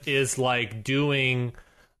Mastiff is like doing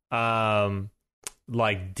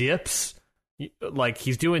like dips, like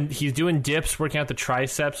he's doing dips, working out the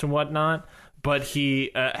triceps and whatnot. But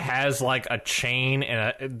he has like a chain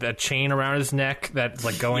and a chain around his neck that's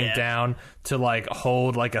like going down to like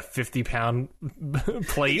hold like a 50-pound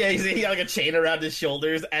plate. Yeah, he's got like a chain around his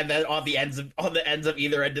shoulders, and then on the ends of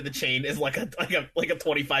either end of the chain is like a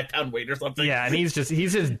 25-pound weight or something. Yeah, and he's just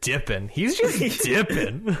dipping. He's just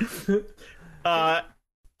dipping.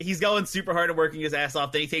 He's going super hard and working his ass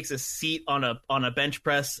off. Then he takes a seat on a bench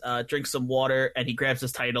press, drinks some water, and he grabs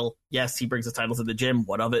his title. Yes, he brings his title to the gym.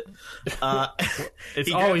 What of it?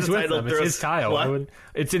 It's always with him. It's his title.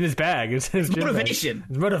 It's in his bag. It's his motivation. Bag.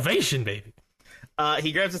 It's motivation, baby.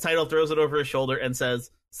 He grabs his title, throws it over his shoulder, and says,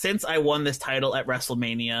 "Since I won this title at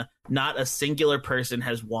WrestleMania, not a singular person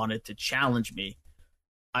has wanted to challenge me.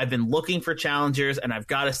 I've been looking for challengers, and I've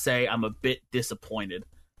got to say I'm a bit disappointed.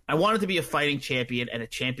 I wanted to be a fighting champion and a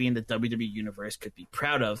champion the WWE Universe could be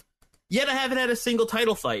proud of. Yet I haven't had a single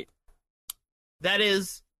title fight. That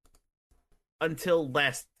is, until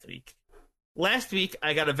last week. Last week,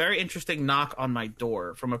 I got a very interesting knock on my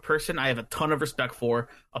door from a person I have a ton of respect for,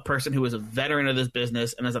 a person who is a veteran of this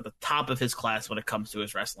business and is at the top of his class when it comes to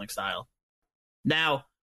his wrestling style. Now,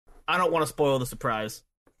 I don't want to spoil the surprise,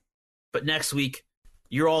 but next week,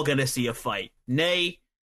 you're all going to see a fight. Nay,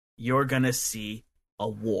 you're going to see a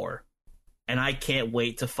war. And I can't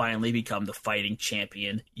wait to finally become the fighting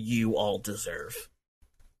champion you all deserve."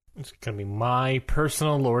 It's going to be my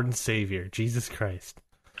personal Lord and Savior, Jesus Christ.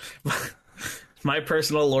 My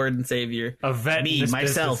personal Lord and Savior. A vet. Me,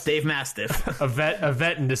 myself, business. Dave Mastiff. A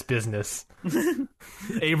vet in this business.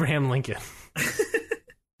 Abraham Lincoln.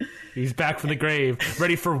 He's back from the grave,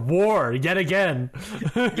 ready for war yet again.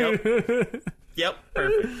 Yep,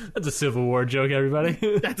 perfect. That's a Civil War joke, everybody.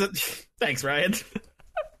 Thanks, Ryan.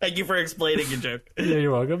 Thank you for explaining your joke. Yeah,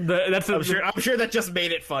 you're welcome. I'm sure that just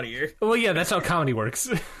made it funnier. Well, yeah, that's how comedy works.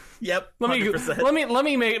 Yep. 100%. Let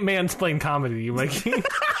me mansplain comedy to you, Mikey.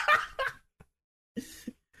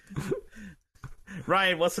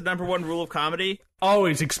 Ryan, what's the number one rule of comedy?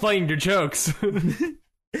 Always explain your jokes.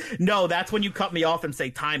 No, that's when you cut me off and say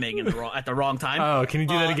timing at the wrong time. Oh, can you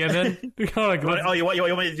do that again then? You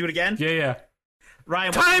want me to do it again? Yeah.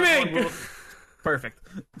 Ryan, timing! Perfect.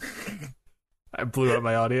 I blew up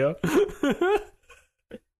my audio.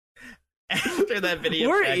 After that video,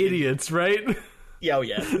 we're idiots, right? Yeah.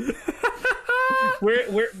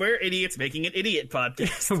 We're idiots making an idiot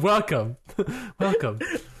podcast. Welcome.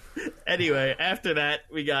 Anyway, after that,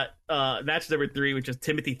 we got match number 3, which is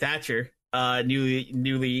Timothy Thatcher,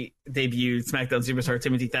 newly debuted SmackDown superstar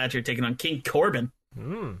Timothy Thatcher taking on King Corbin.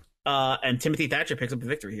 And Timothy Thatcher picks up the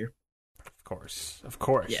victory here. Of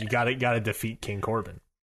course. Yeah. You got to defeat King Corbin.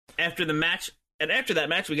 After the match, And after that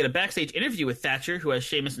match, we get a backstage interview with Thatcher, who has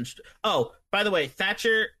Sheamus and. Oh, by the way,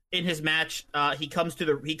 Thatcher in his match, he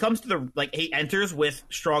enters with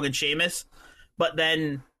Strong and Sheamus, but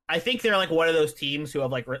then I think they're like one of those teams who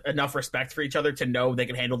have like enough respect for each other to know they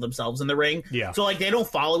can handle themselves in the ring. Yeah. So like they don't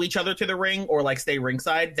follow each other to the ring or like stay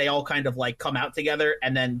ringside. They all kind of like come out together,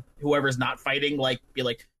 and then whoever's not fighting like be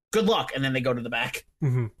like good luck, and then they go to the back.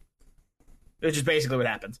 Mm-hmm. Which is basically what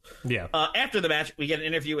happens. Yeah. After the match, we get an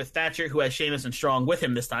interview with Thatcher, who has Sheamus and Strong with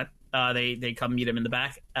him this time. They come meet him in the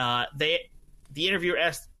back. The interviewer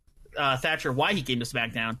asked Thatcher why he came to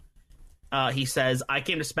SmackDown. He says, "I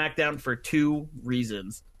came to SmackDown for 2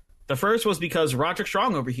 reasons. The first was because Roderick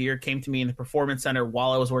Strong over here came to me in the Performance Center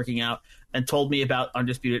while I was working out and told me about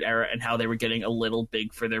Undisputed Era and how they were getting a little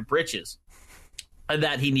big for their britches, and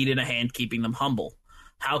that he needed a hand keeping them humble.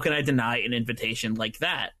 How can I deny an invitation like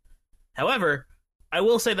that? However, I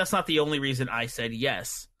will say that's not the only reason I said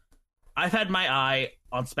yes. I've had my eye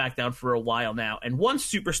on SmackDown for a while now, and one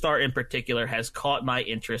superstar in particular has caught my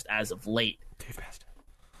interest as of late. Dave Mastiff.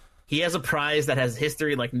 He has a prize that has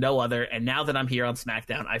history like no other, and now that I'm here on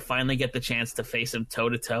SmackDown, I finally get the chance to face him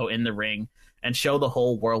toe-to-toe in the ring and show the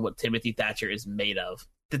whole world what Timothy Thatcher is made of."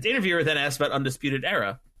 The interviewer then asks about Undisputed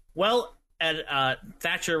Era. And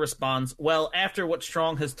Thatcher responds, "Well, after what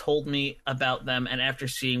Strong has told me about them and after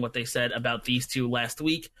seeing what they said about these two last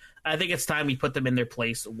week, I think it's time we put them in their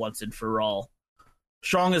place once and for all.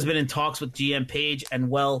 Strong has been in talks with GM Page, and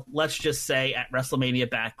well, let's just say at WrestleMania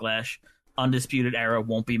Backlash, Undisputed Era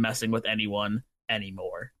won't be messing with anyone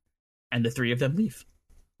anymore." And the 3 of them leave.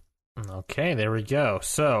 Okay, there we go.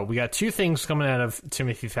 So we got 2 things coming out of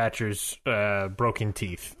Timothy Thatcher's broken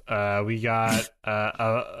teeth. We got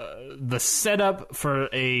the setup for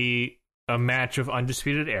a match of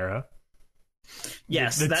Undisputed Era.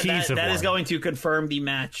 Yes, that is going to confirm the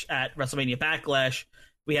match at WrestleMania Backlash.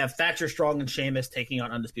 We have Thatcher, Strong, and Sheamus taking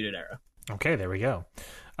on Undisputed Era. Okay, there we go.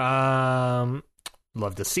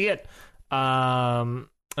 Love to see it.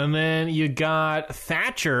 And then you got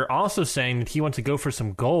Thatcher also saying that he wants to go for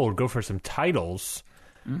some gold, go for some titles.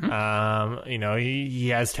 Mm-hmm. He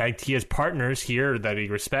has partners here that he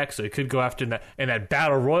respects, so he could go after that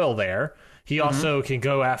battle royal there. He also can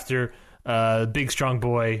go after big strong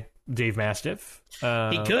boy Dave Mastiff.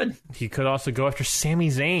 He could also go after Sami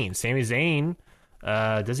Zayn. Sami Zayn,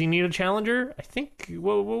 does he need a challenger? I think.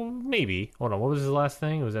 Well, maybe. Hold on. What was his last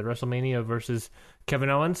thing? It was at WrestleMania versus Kevin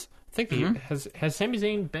Owens. I think has Sami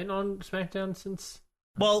Zayn been on SmackDown since?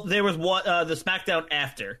 Well, there was the SmackDown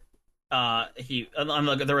after he on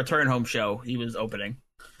the Return Home show he was opening,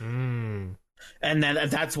 and then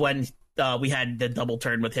that's when we had the double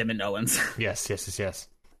turn with him and Owens. Yes.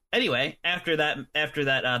 Anyway, after that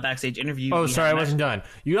backstage interview. Oh, sorry, I wasn't done.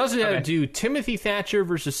 You also have to do Timothy Thatcher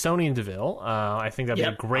versus Sonya Deville. I think that'd be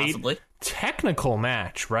a great technical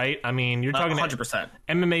match, right? I mean, you're talking 100%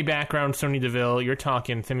 MMA background, Sonya Deville. You're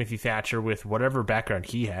talking Timothy Thatcher with whatever background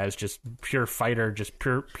he has, just pure fighter, just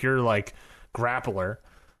pure like grappler.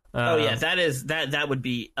 That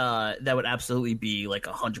would absolutely be like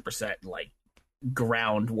 100% like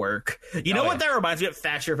groundwork. You know what that reminds me of?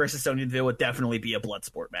 Thatcher versus Sonya Deville would definitely be a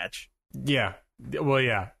Bloodsport match. Yeah. Well,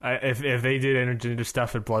 yeah. If they did enter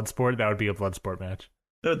stuff at Bloodsport, that would be a Bloodsport match.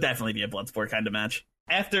 It would definitely be a Bloodsport kind of match.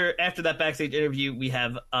 After that backstage interview, we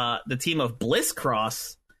have the team of Bliss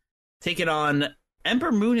Cross taking on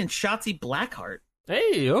Ember Moon and Shotzi Blackheart.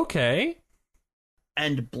 Hey, okay.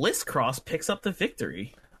 And Bliss Cross picks up the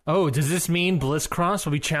victory. Oh, does this mean Bliss Cross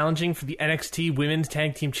will be challenging for the NXT Women's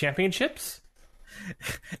Tag Team Championships?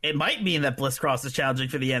 It might mean that Bliss Cross is challenging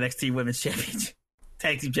for the NXT Women's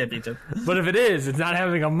Tag Team Championship. But if it is, it's not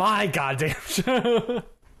having a my goddamn show.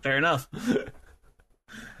 Fair enough.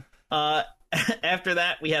 After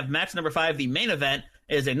that, we have match number 5. The main event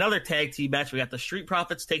is another tag team match. We got the Street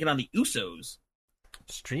Profits taking on the Usos.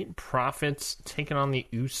 Street Profits taking on the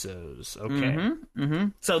Usos. Okay.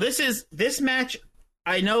 So this match.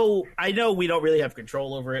 I know we don't really have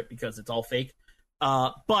control over it because it's all fake.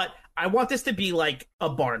 But I want this to be like a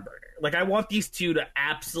barn burner. Like I want these two to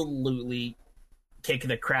absolutely kick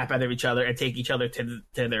the crap out of each other and take each other to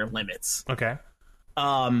their limits. Okay.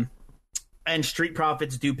 And Street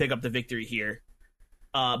Profits do pick up the victory here.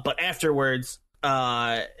 But afterwards,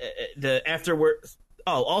 also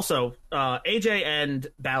AJ and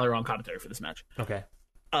Balor on commentary for this match. Okay.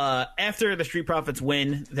 After the Street Profits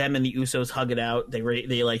win, them and the Usos hug it out.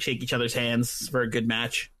 They like shake each other's hands for a good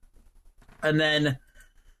match. And then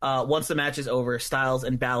once the match is over, Styles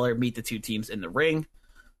and Balor meet the two teams in the ring.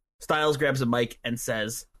 Styles grabs a mic and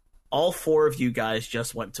says, "All 4 of you guys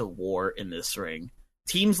just went to war in this ring.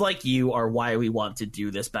 Teams like you are why we want to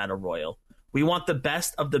do this battle royal. We want the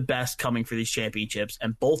best of the best coming for these championships,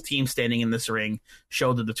 and both teams standing in this ring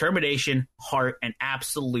show the determination, heart, and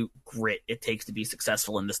absolute grit it takes to be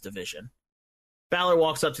successful in this division. Balor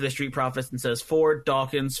walks up to the Street Profits and says, Ford,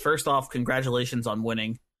 Dawkins, first off, congratulations on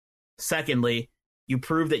winning. Secondly, you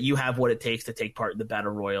prove that you have what it takes to take part in the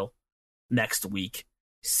Battle Royal next week.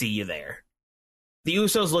 See you there. The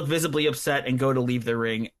Usos look visibly upset and go to leave the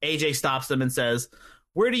ring. AJ stops them and says,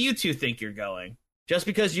 where do you two think you're going? Just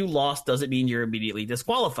because you lost doesn't mean you're immediately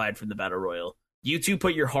disqualified from the Battle Royal. You two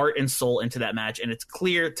put your heart and soul into that match, and it's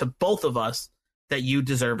clear to both of us that you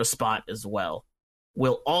deserve a spot as well.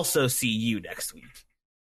 We'll also see you next week.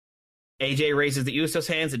 AJ raises the Usos'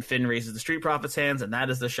 hands, and Finn raises the Street Profits' hands, and that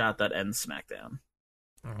is the shot that ends SmackDown.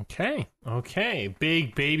 Okay.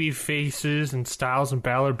 Big baby faces and Styles and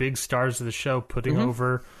Balor, big stars of the show, putting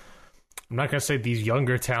over, I'm not going to say these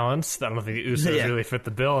younger talents. I don't think the Usos really fit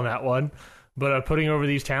the bill in that one, but putting over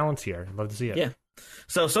these talents here. Love to see it. Yeah.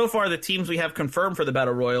 So far, the teams we have confirmed for the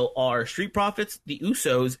Battle Royal are Street Profits, the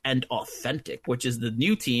Usos, and Authentic, which is the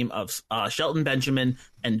new team of Shelton Benjamin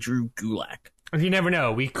and Drew Gulak. You never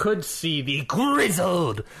know. We could see the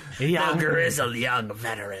grizzled young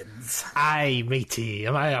veterans. Aye, matey.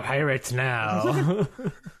 Am I a pirate now?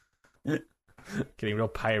 Getting real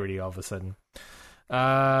piratey all of a sudden.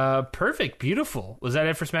 Perfect. Beautiful. Was that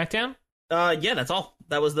it for SmackDown? Yeah, that's all.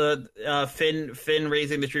 That was the Finn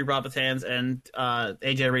raising the Street Profits' hands and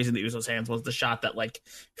AJ raising the Usos' hands was the shot that like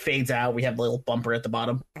fades out. We have the little bumper at the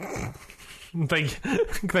bottom.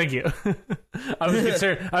 Thank you.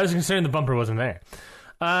 I was concerned the bumper wasn't there.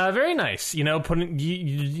 Very nice. You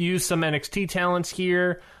use some NXT talents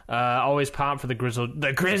here. Always pop for the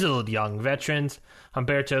grizzled young veterans.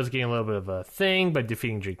 Humberto's getting a little bit of a thing by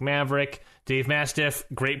defeating Drake Maverick. Dave Mastiff,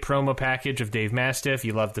 great promo package of Dave Mastiff.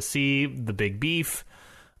 You love to see the big beef.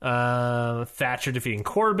 Thatcher defeating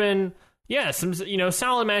Corbin. Yeah, some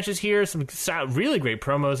solid matches here. Some really great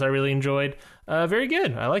promos I really enjoyed. Very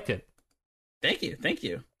good. I liked it. Thank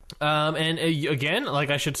you. And again, like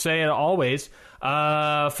I should say always,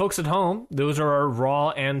 folks at home, those are our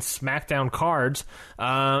Raw and SmackDown cards.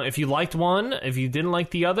 If you liked one, if you didn't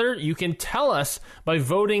like the other, you can tell us by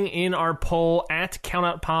voting in our poll at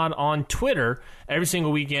CountOutPod on Twitter. Every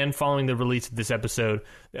single weekend following the release of this episode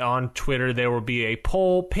on Twitter, there will be a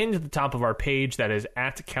poll pinned at the top of our page that is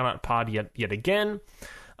at CountOutPod yet again.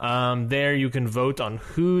 There you can vote on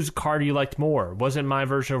whose card you liked more. Was it my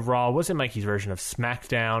version of Raw? Was it Mikey's version of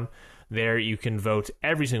SmackDown? There you can vote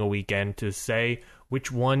every single weekend to say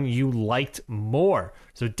which one you liked more.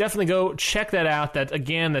 So definitely go check that out. That's at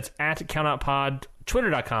CountOutPod,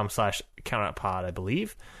 twitter.com/CountOutPod, I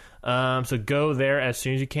believe. So go there as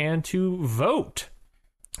soon as you can to vote.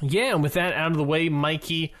 Yeah, and with that out of the way,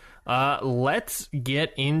 Mikey, let's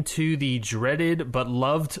get into the dreaded but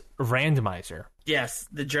loved randomizer. Yes,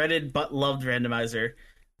 the dreaded but loved randomizer.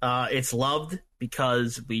 It's loved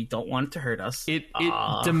because we don't want it to hurt us. It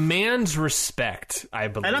demands respect, I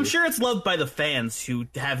believe. And I'm sure it's loved by the fans who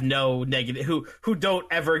have no negative, who don't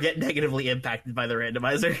ever get negatively impacted by the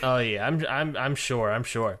randomizer. Oh yeah, I'm sure.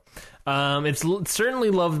 It's certainly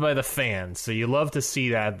loved by the fans, so you love to see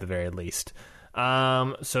that at the very least.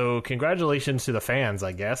 So congratulations to the fans,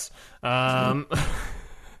 I guess.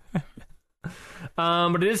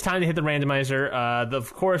 But it is time to hit the randomizer.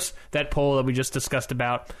 Of course, that poll that we just discussed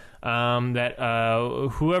about, that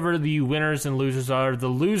whoever the winners and losers are, the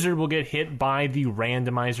loser will get hit by the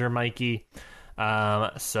randomizer, Mikey.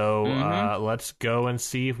 Let's go and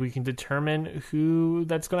see if we can determine who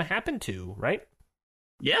that's going to happen to, right?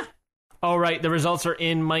 Yeah. All right, the results are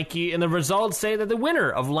in, Mikey, and the results say that the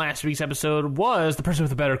winner of last week's episode was, the person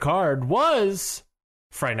with the better card was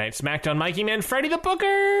Friday Night SmackDown Mikey Man Freddy the Booker.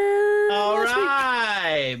 All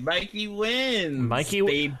right, Mikey wins.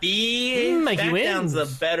 Baby. Mikey wins. SmackDown's the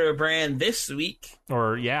better brand this week.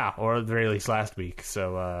 Or at the very least last week.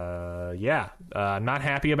 So, not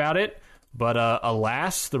happy about it. But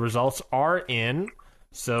alas, the results are in.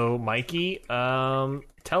 So, Mikey,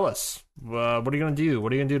 tell us, what are you going to do?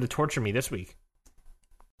 What are you going to do to torture me this week?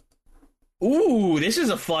 Ooh, this is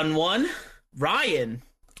a fun one. Ryan.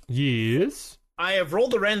 Yes? I have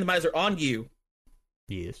rolled the randomizer on you.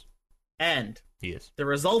 Yes. And yes, the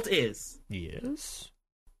result is yes,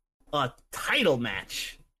 a title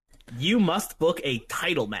match. You must book a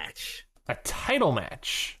title match. A title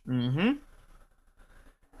match. Mm-hmm.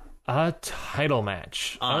 A title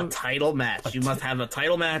match. A title match. You must have a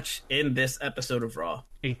title match in this episode of Raw.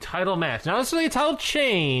 A title match. Not necessarily a title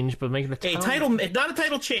change, but making the title. Not a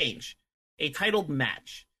title change. A title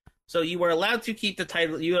match. So you are allowed to keep the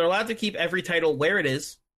title. You are allowed to keep every title where it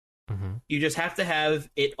is. Mm-hmm. You just have to have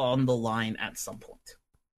it on the line at some point.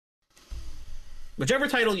 Whichever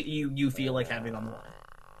title you feel like having on the line.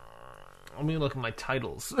 Let me look at my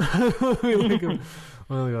titles. Let me look at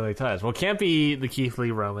my titles. Well, it can't be the Keith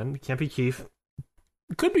Lee Roman. It can't be Keith.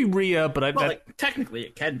 It could be Rhea, but technically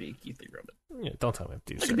it can be Keith Lee Roman. Yeah, don't tell me what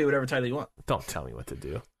to do. You can do whatever title you want. Don't tell me what to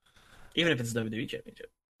do. Even if it's the WWE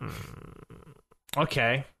Championship.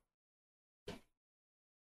 Okay.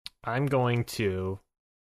 I'm going to...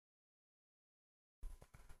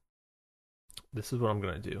 This is what I'm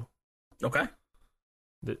going to do. Okay.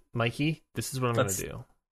 Mikey, this is what I'm going to do.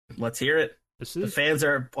 Let's hear it. The fans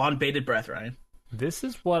are on bated breath, Ryan. This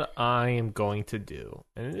is what I am going to do.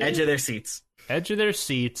 Edge of their seats. Edge of their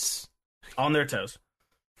seats. On their toes.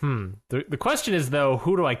 The question is, though,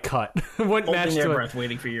 who do I cut? What match do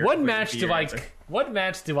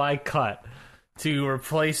I cut to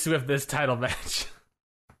replace with this title match?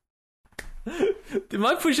 Am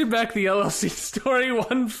I pushing back the LLC story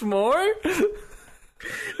once more?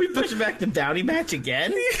 We pushing back the Downey match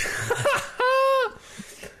again?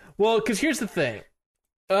 Well, because here's the thing.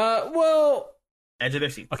 Edge of their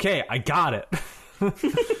seats. Okay, I got it.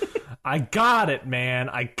 I got it, man.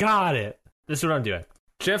 I got it. This is what I'm doing.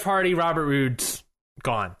 Jeff Hardy, Robert Roode's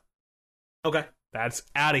gone. Okay. That's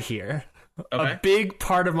out of here. Okay. A big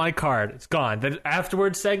part of my card. It's gone. The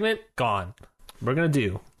afterwards segment, gone. We're going to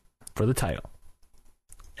do, for the title,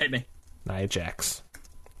 hit me. Nia Jax,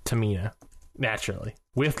 Tamina, naturally,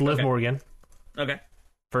 with Liv Morgan. Okay.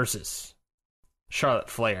 Versus Charlotte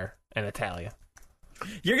Flair and Natalya.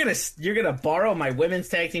 You're gonna borrow my women's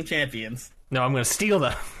tag team champions. No, I'm gonna steal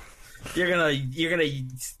them. You're gonna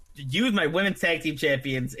use my women's tag team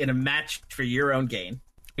champions in a match for your own gain.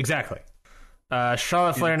 Exactly.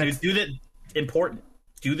 Charlotte Flair and do that important.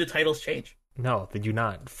 Do the titles change? No, they do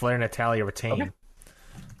not. Flair and Natalya retain.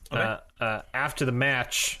 Okay. After the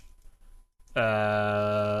match,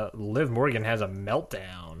 Liv Morgan has a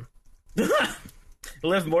meltdown.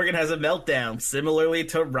 Liv Morgan has a meltdown, similarly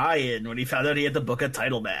to Ryan when he found out he had to book a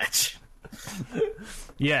title match.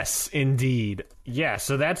 Yes, indeed. Yeah,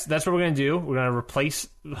 so that's what we're going to do. We're going to replace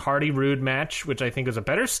Hardy Rude match, which I think is a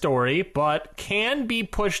better story, but can be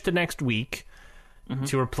pushed to next week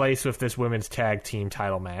to replace with this women's tag team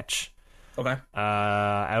title match. Okay.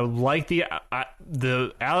 I would like the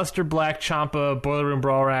Aleister Black Ciampa Boiler Room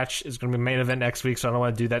Brawl match is going to be main event next week, so I don't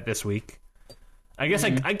want to do that this week. I guess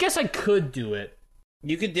I guess I could do it.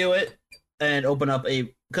 You could do it and open up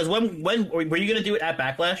a... Because when were you going to do it at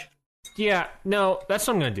Backlash? Yeah, no, that's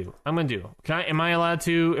what I'm going to do. Am I allowed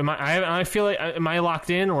to... I feel like... Am I locked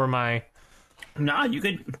in, or am I... Nah, you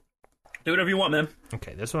could do whatever you want, man.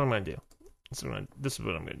 Okay, this is what I'm going to do. This is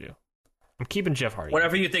what I'm going to do. I'm keeping Jeff Hardy.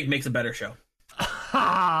 Whatever you think makes a better show.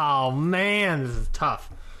 Oh, man, this is tough.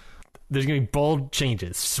 There's going to be bold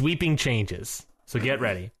changes, sweeping changes. So get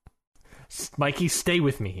ready. Mikey, stay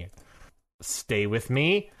with me here. Stay with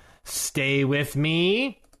me. Stay with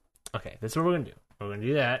me. Okay, this is what we're going to do. We're going to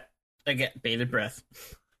do that. Again, bated breath.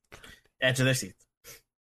 Edge of their seats.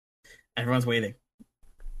 Everyone's waiting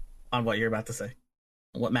on what you're about to say.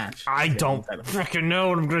 What match? I don't freaking know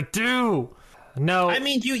what I'm going to do. No. I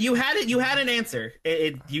mean, you had it. You had an answer.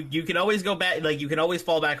 You can always go back. Like, you can always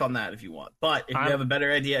fall back on that if you want. But if you have a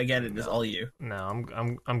better idea, again, it is all you. No,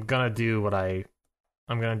 I'm going to do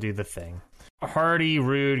I'm going to do the thing. Hardy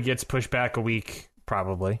Rude gets pushed back a week,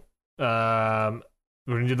 probably. We're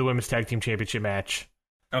going to do the Women's Tag Team Championship match.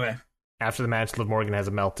 Okay. After the match, Liv Morgan has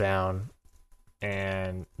a meltdown,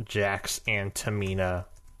 and Jax and Tamina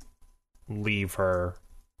leave her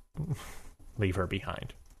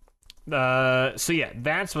behind. So yeah,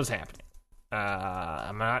 that's what's happening.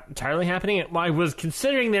 I'm not entirely happening. What I was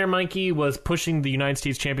considering there, Mikey, was pushing the United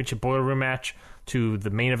States Championship Boiler Room match to the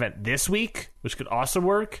main event this week, which could also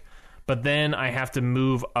work. But then I have to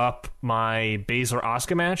move up my Baszler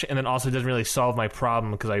Asuka match, and then also doesn't really solve my problem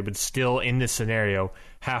because I would still, in this scenario,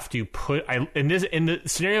 have to put in the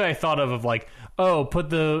scenario I thought of like, oh, put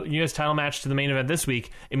the US title match to the main event this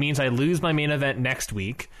week. It means I lose my main event next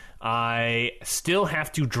week. I still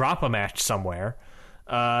have to drop a match somewhere.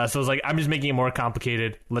 So I was like, I'm just making it more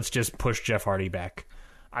complicated. Let's just push Jeff Hardy back.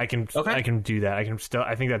 I can do that.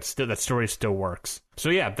 I think that story still works. So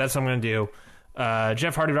yeah, that's what I'm gonna do.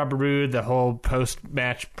 Jeff Hardy, Robert Roode, the whole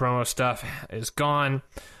post-match promo stuff is gone.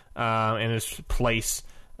 In its place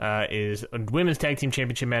is a Women's Tag Team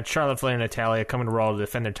Championship match. Charlotte Flair and Natalya coming to Raw to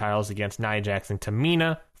defend their titles against Nia Jax and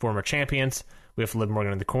Tamina, former champions, with Liv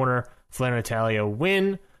Morgan in the corner. Flair and Natalya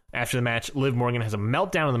win. After the match, Liv Morgan has a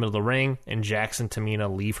meltdown in the middle of the ring, and Jax and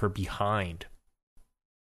Tamina leave her behind.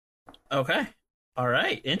 Okay. All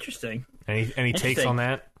right. Interesting. Any takes on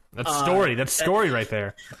that? That's story. That's story right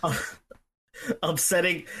there.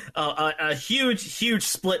 Upsetting. A huge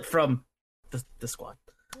split from the squad.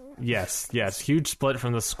 Yes, huge split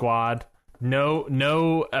from the squad. No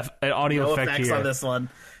audio effect effects here. on this one.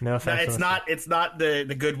 No effects. It's not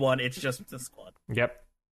the good one. It's just the squad. Yep.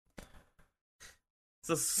 It's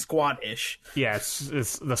a squad-ish. Yeah,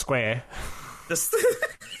 it's the square. This.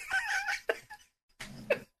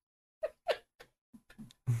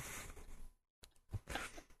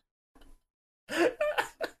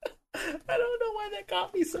 I don't know why that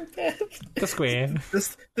got me so bad. The square.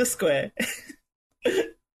 The square.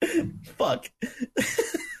 Fuck.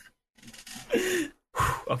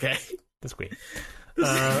 Okay. The square.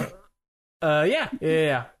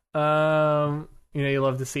 Yeah. You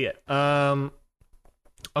love to see it.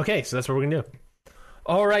 Okay, so that's what we're gonna do.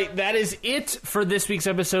 All right, that is it for this week's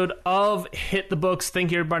episode of Hit the Books.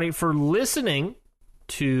 Thank you, everybody, for listening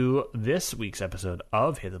to this week's episode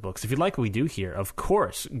of Hit the Books. If you like what we do here, of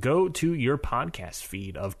course, go to your podcast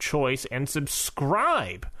feed of choice and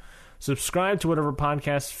subscribe. Subscribe to whatever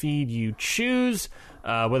podcast feed you choose,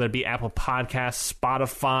 whether it be Apple Podcasts,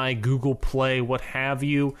 Spotify, Google Play, what have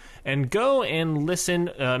you, and go and listen.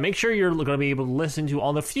 Make sure you're going to be able to listen to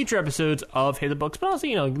all the future episodes of Hit the Books, but also,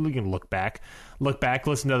 you can look back,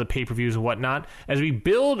 listen to other pay-per-views and whatnot as we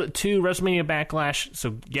build to WrestleMania Backlash, so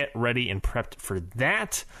get ready and prepped for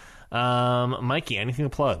that. Mikey, anything to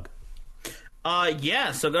plug?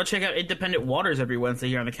 So go check out Independent Waters every Wednesday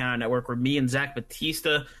here on the Countdown Network, where me and Zach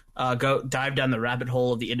Batista go dive down the rabbit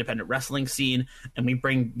hole of the independent wrestling scene, and we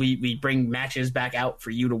bring matches back out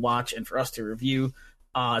for you to watch and for us to review.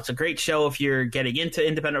 It's a great show if you're getting into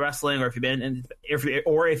independent wrestling, or if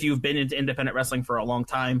you've been into independent wrestling for a long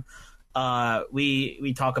time.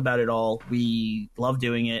 We talk about it all. We love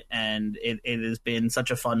doing it, and it has been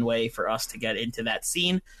such a fun way for us to get into that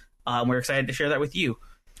scene. We're excited to share that with you.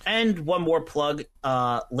 And one more plug.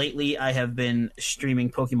 Lately, I have been streaming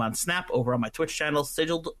Pokemon Snap over on my Twitch channel,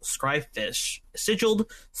 Sigiled Scryfish. SIGILED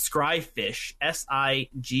SCRYFISH.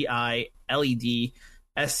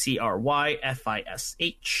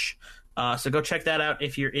 So go check that out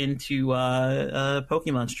if you're into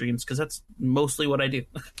Pokemon streams, because that's mostly what I do.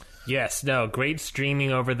 Yes, no, great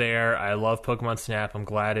streaming over there. I love Pokemon Snap. I'm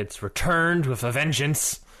glad it's returned with a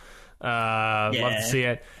vengeance. Love to see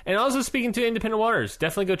it. And also, speaking to Independent Waters,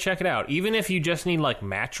 definitely go check it out. Even if you just need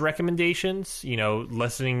match recommendations,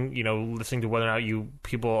 listening to whether or not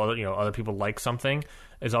other people like something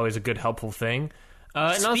is always a good, helpful thing.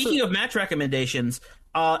 Speaking of match recommendations,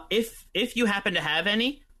 if you happen to have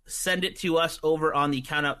any, send it to us over on the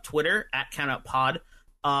Countout Twitter at CountOutPod.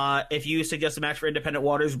 If you suggest a match for Independent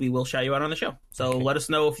Waters, we will shout you out on the show. So Let us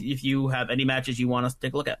know if you have any matches you want us to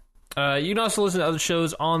take a look at. You can also listen to other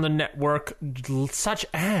shows on the network, such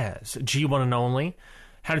as G1 and Only,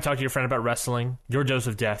 How to Talk to Your Friend About Wrestling, Your Dose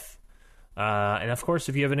of Death. And of course,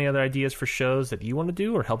 if you have any other ideas for shows that you want to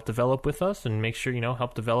do or help develop with us, and make sure,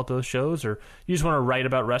 help develop those shows, or you just want to write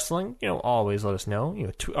about wrestling, always let us know.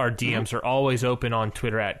 Our DMs are always open on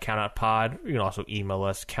Twitter at CountOutPod. You can also email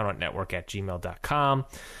us, countoutnetwork@gmail.com.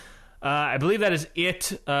 I believe that is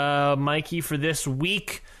it, Mikey, for this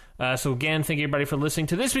week. So again, thank you everybody for listening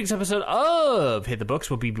to this week's episode of Hit the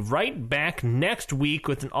Books. We'll be right back next week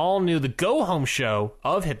with an all-new The Go Home show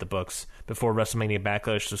of Hit the Books before WrestleMania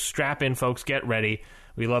Backlash. So strap in, folks. Get ready.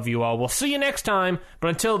 We love you all. We'll see you next time. But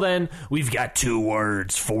until then, we've got 2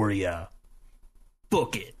 words for you.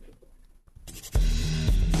 Book it.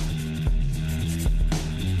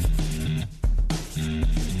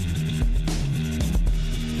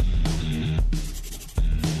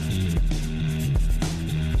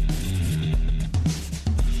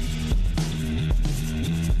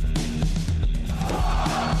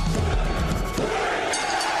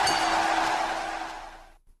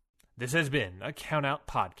 This has been a Countout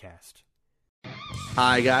Podcast.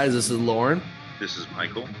 Hi, guys. This is Lauren. This is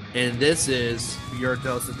Michael. And this is Your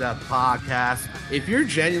Dose of Death podcast. If you're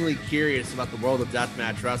genuinely curious about the world of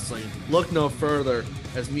deathmatch wrestling, look no further,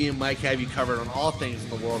 as me and Mike have you covered on all things in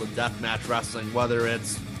the world of deathmatch wrestling, whether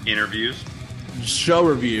it's interviews, show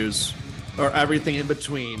reviews, or everything in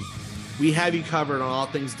between. We have you covered on all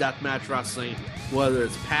things deathmatch wrestling, whether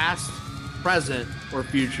it's past, present, or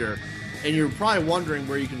future. And you're probably wondering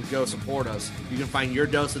where you can go support us. You can find Your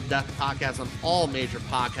Dose of Death podcast on all major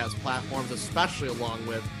podcast platforms, especially along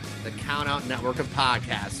with the Countout network of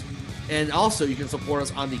podcasts. And also, you can support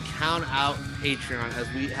us on the Countout Patreon,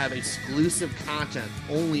 as we have exclusive content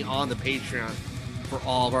only on the Patreon for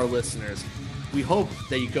all of our listeners. We hope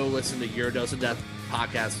that you go listen to Your Dose of Death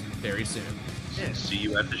podcast very soon. And see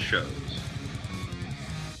you at the shows.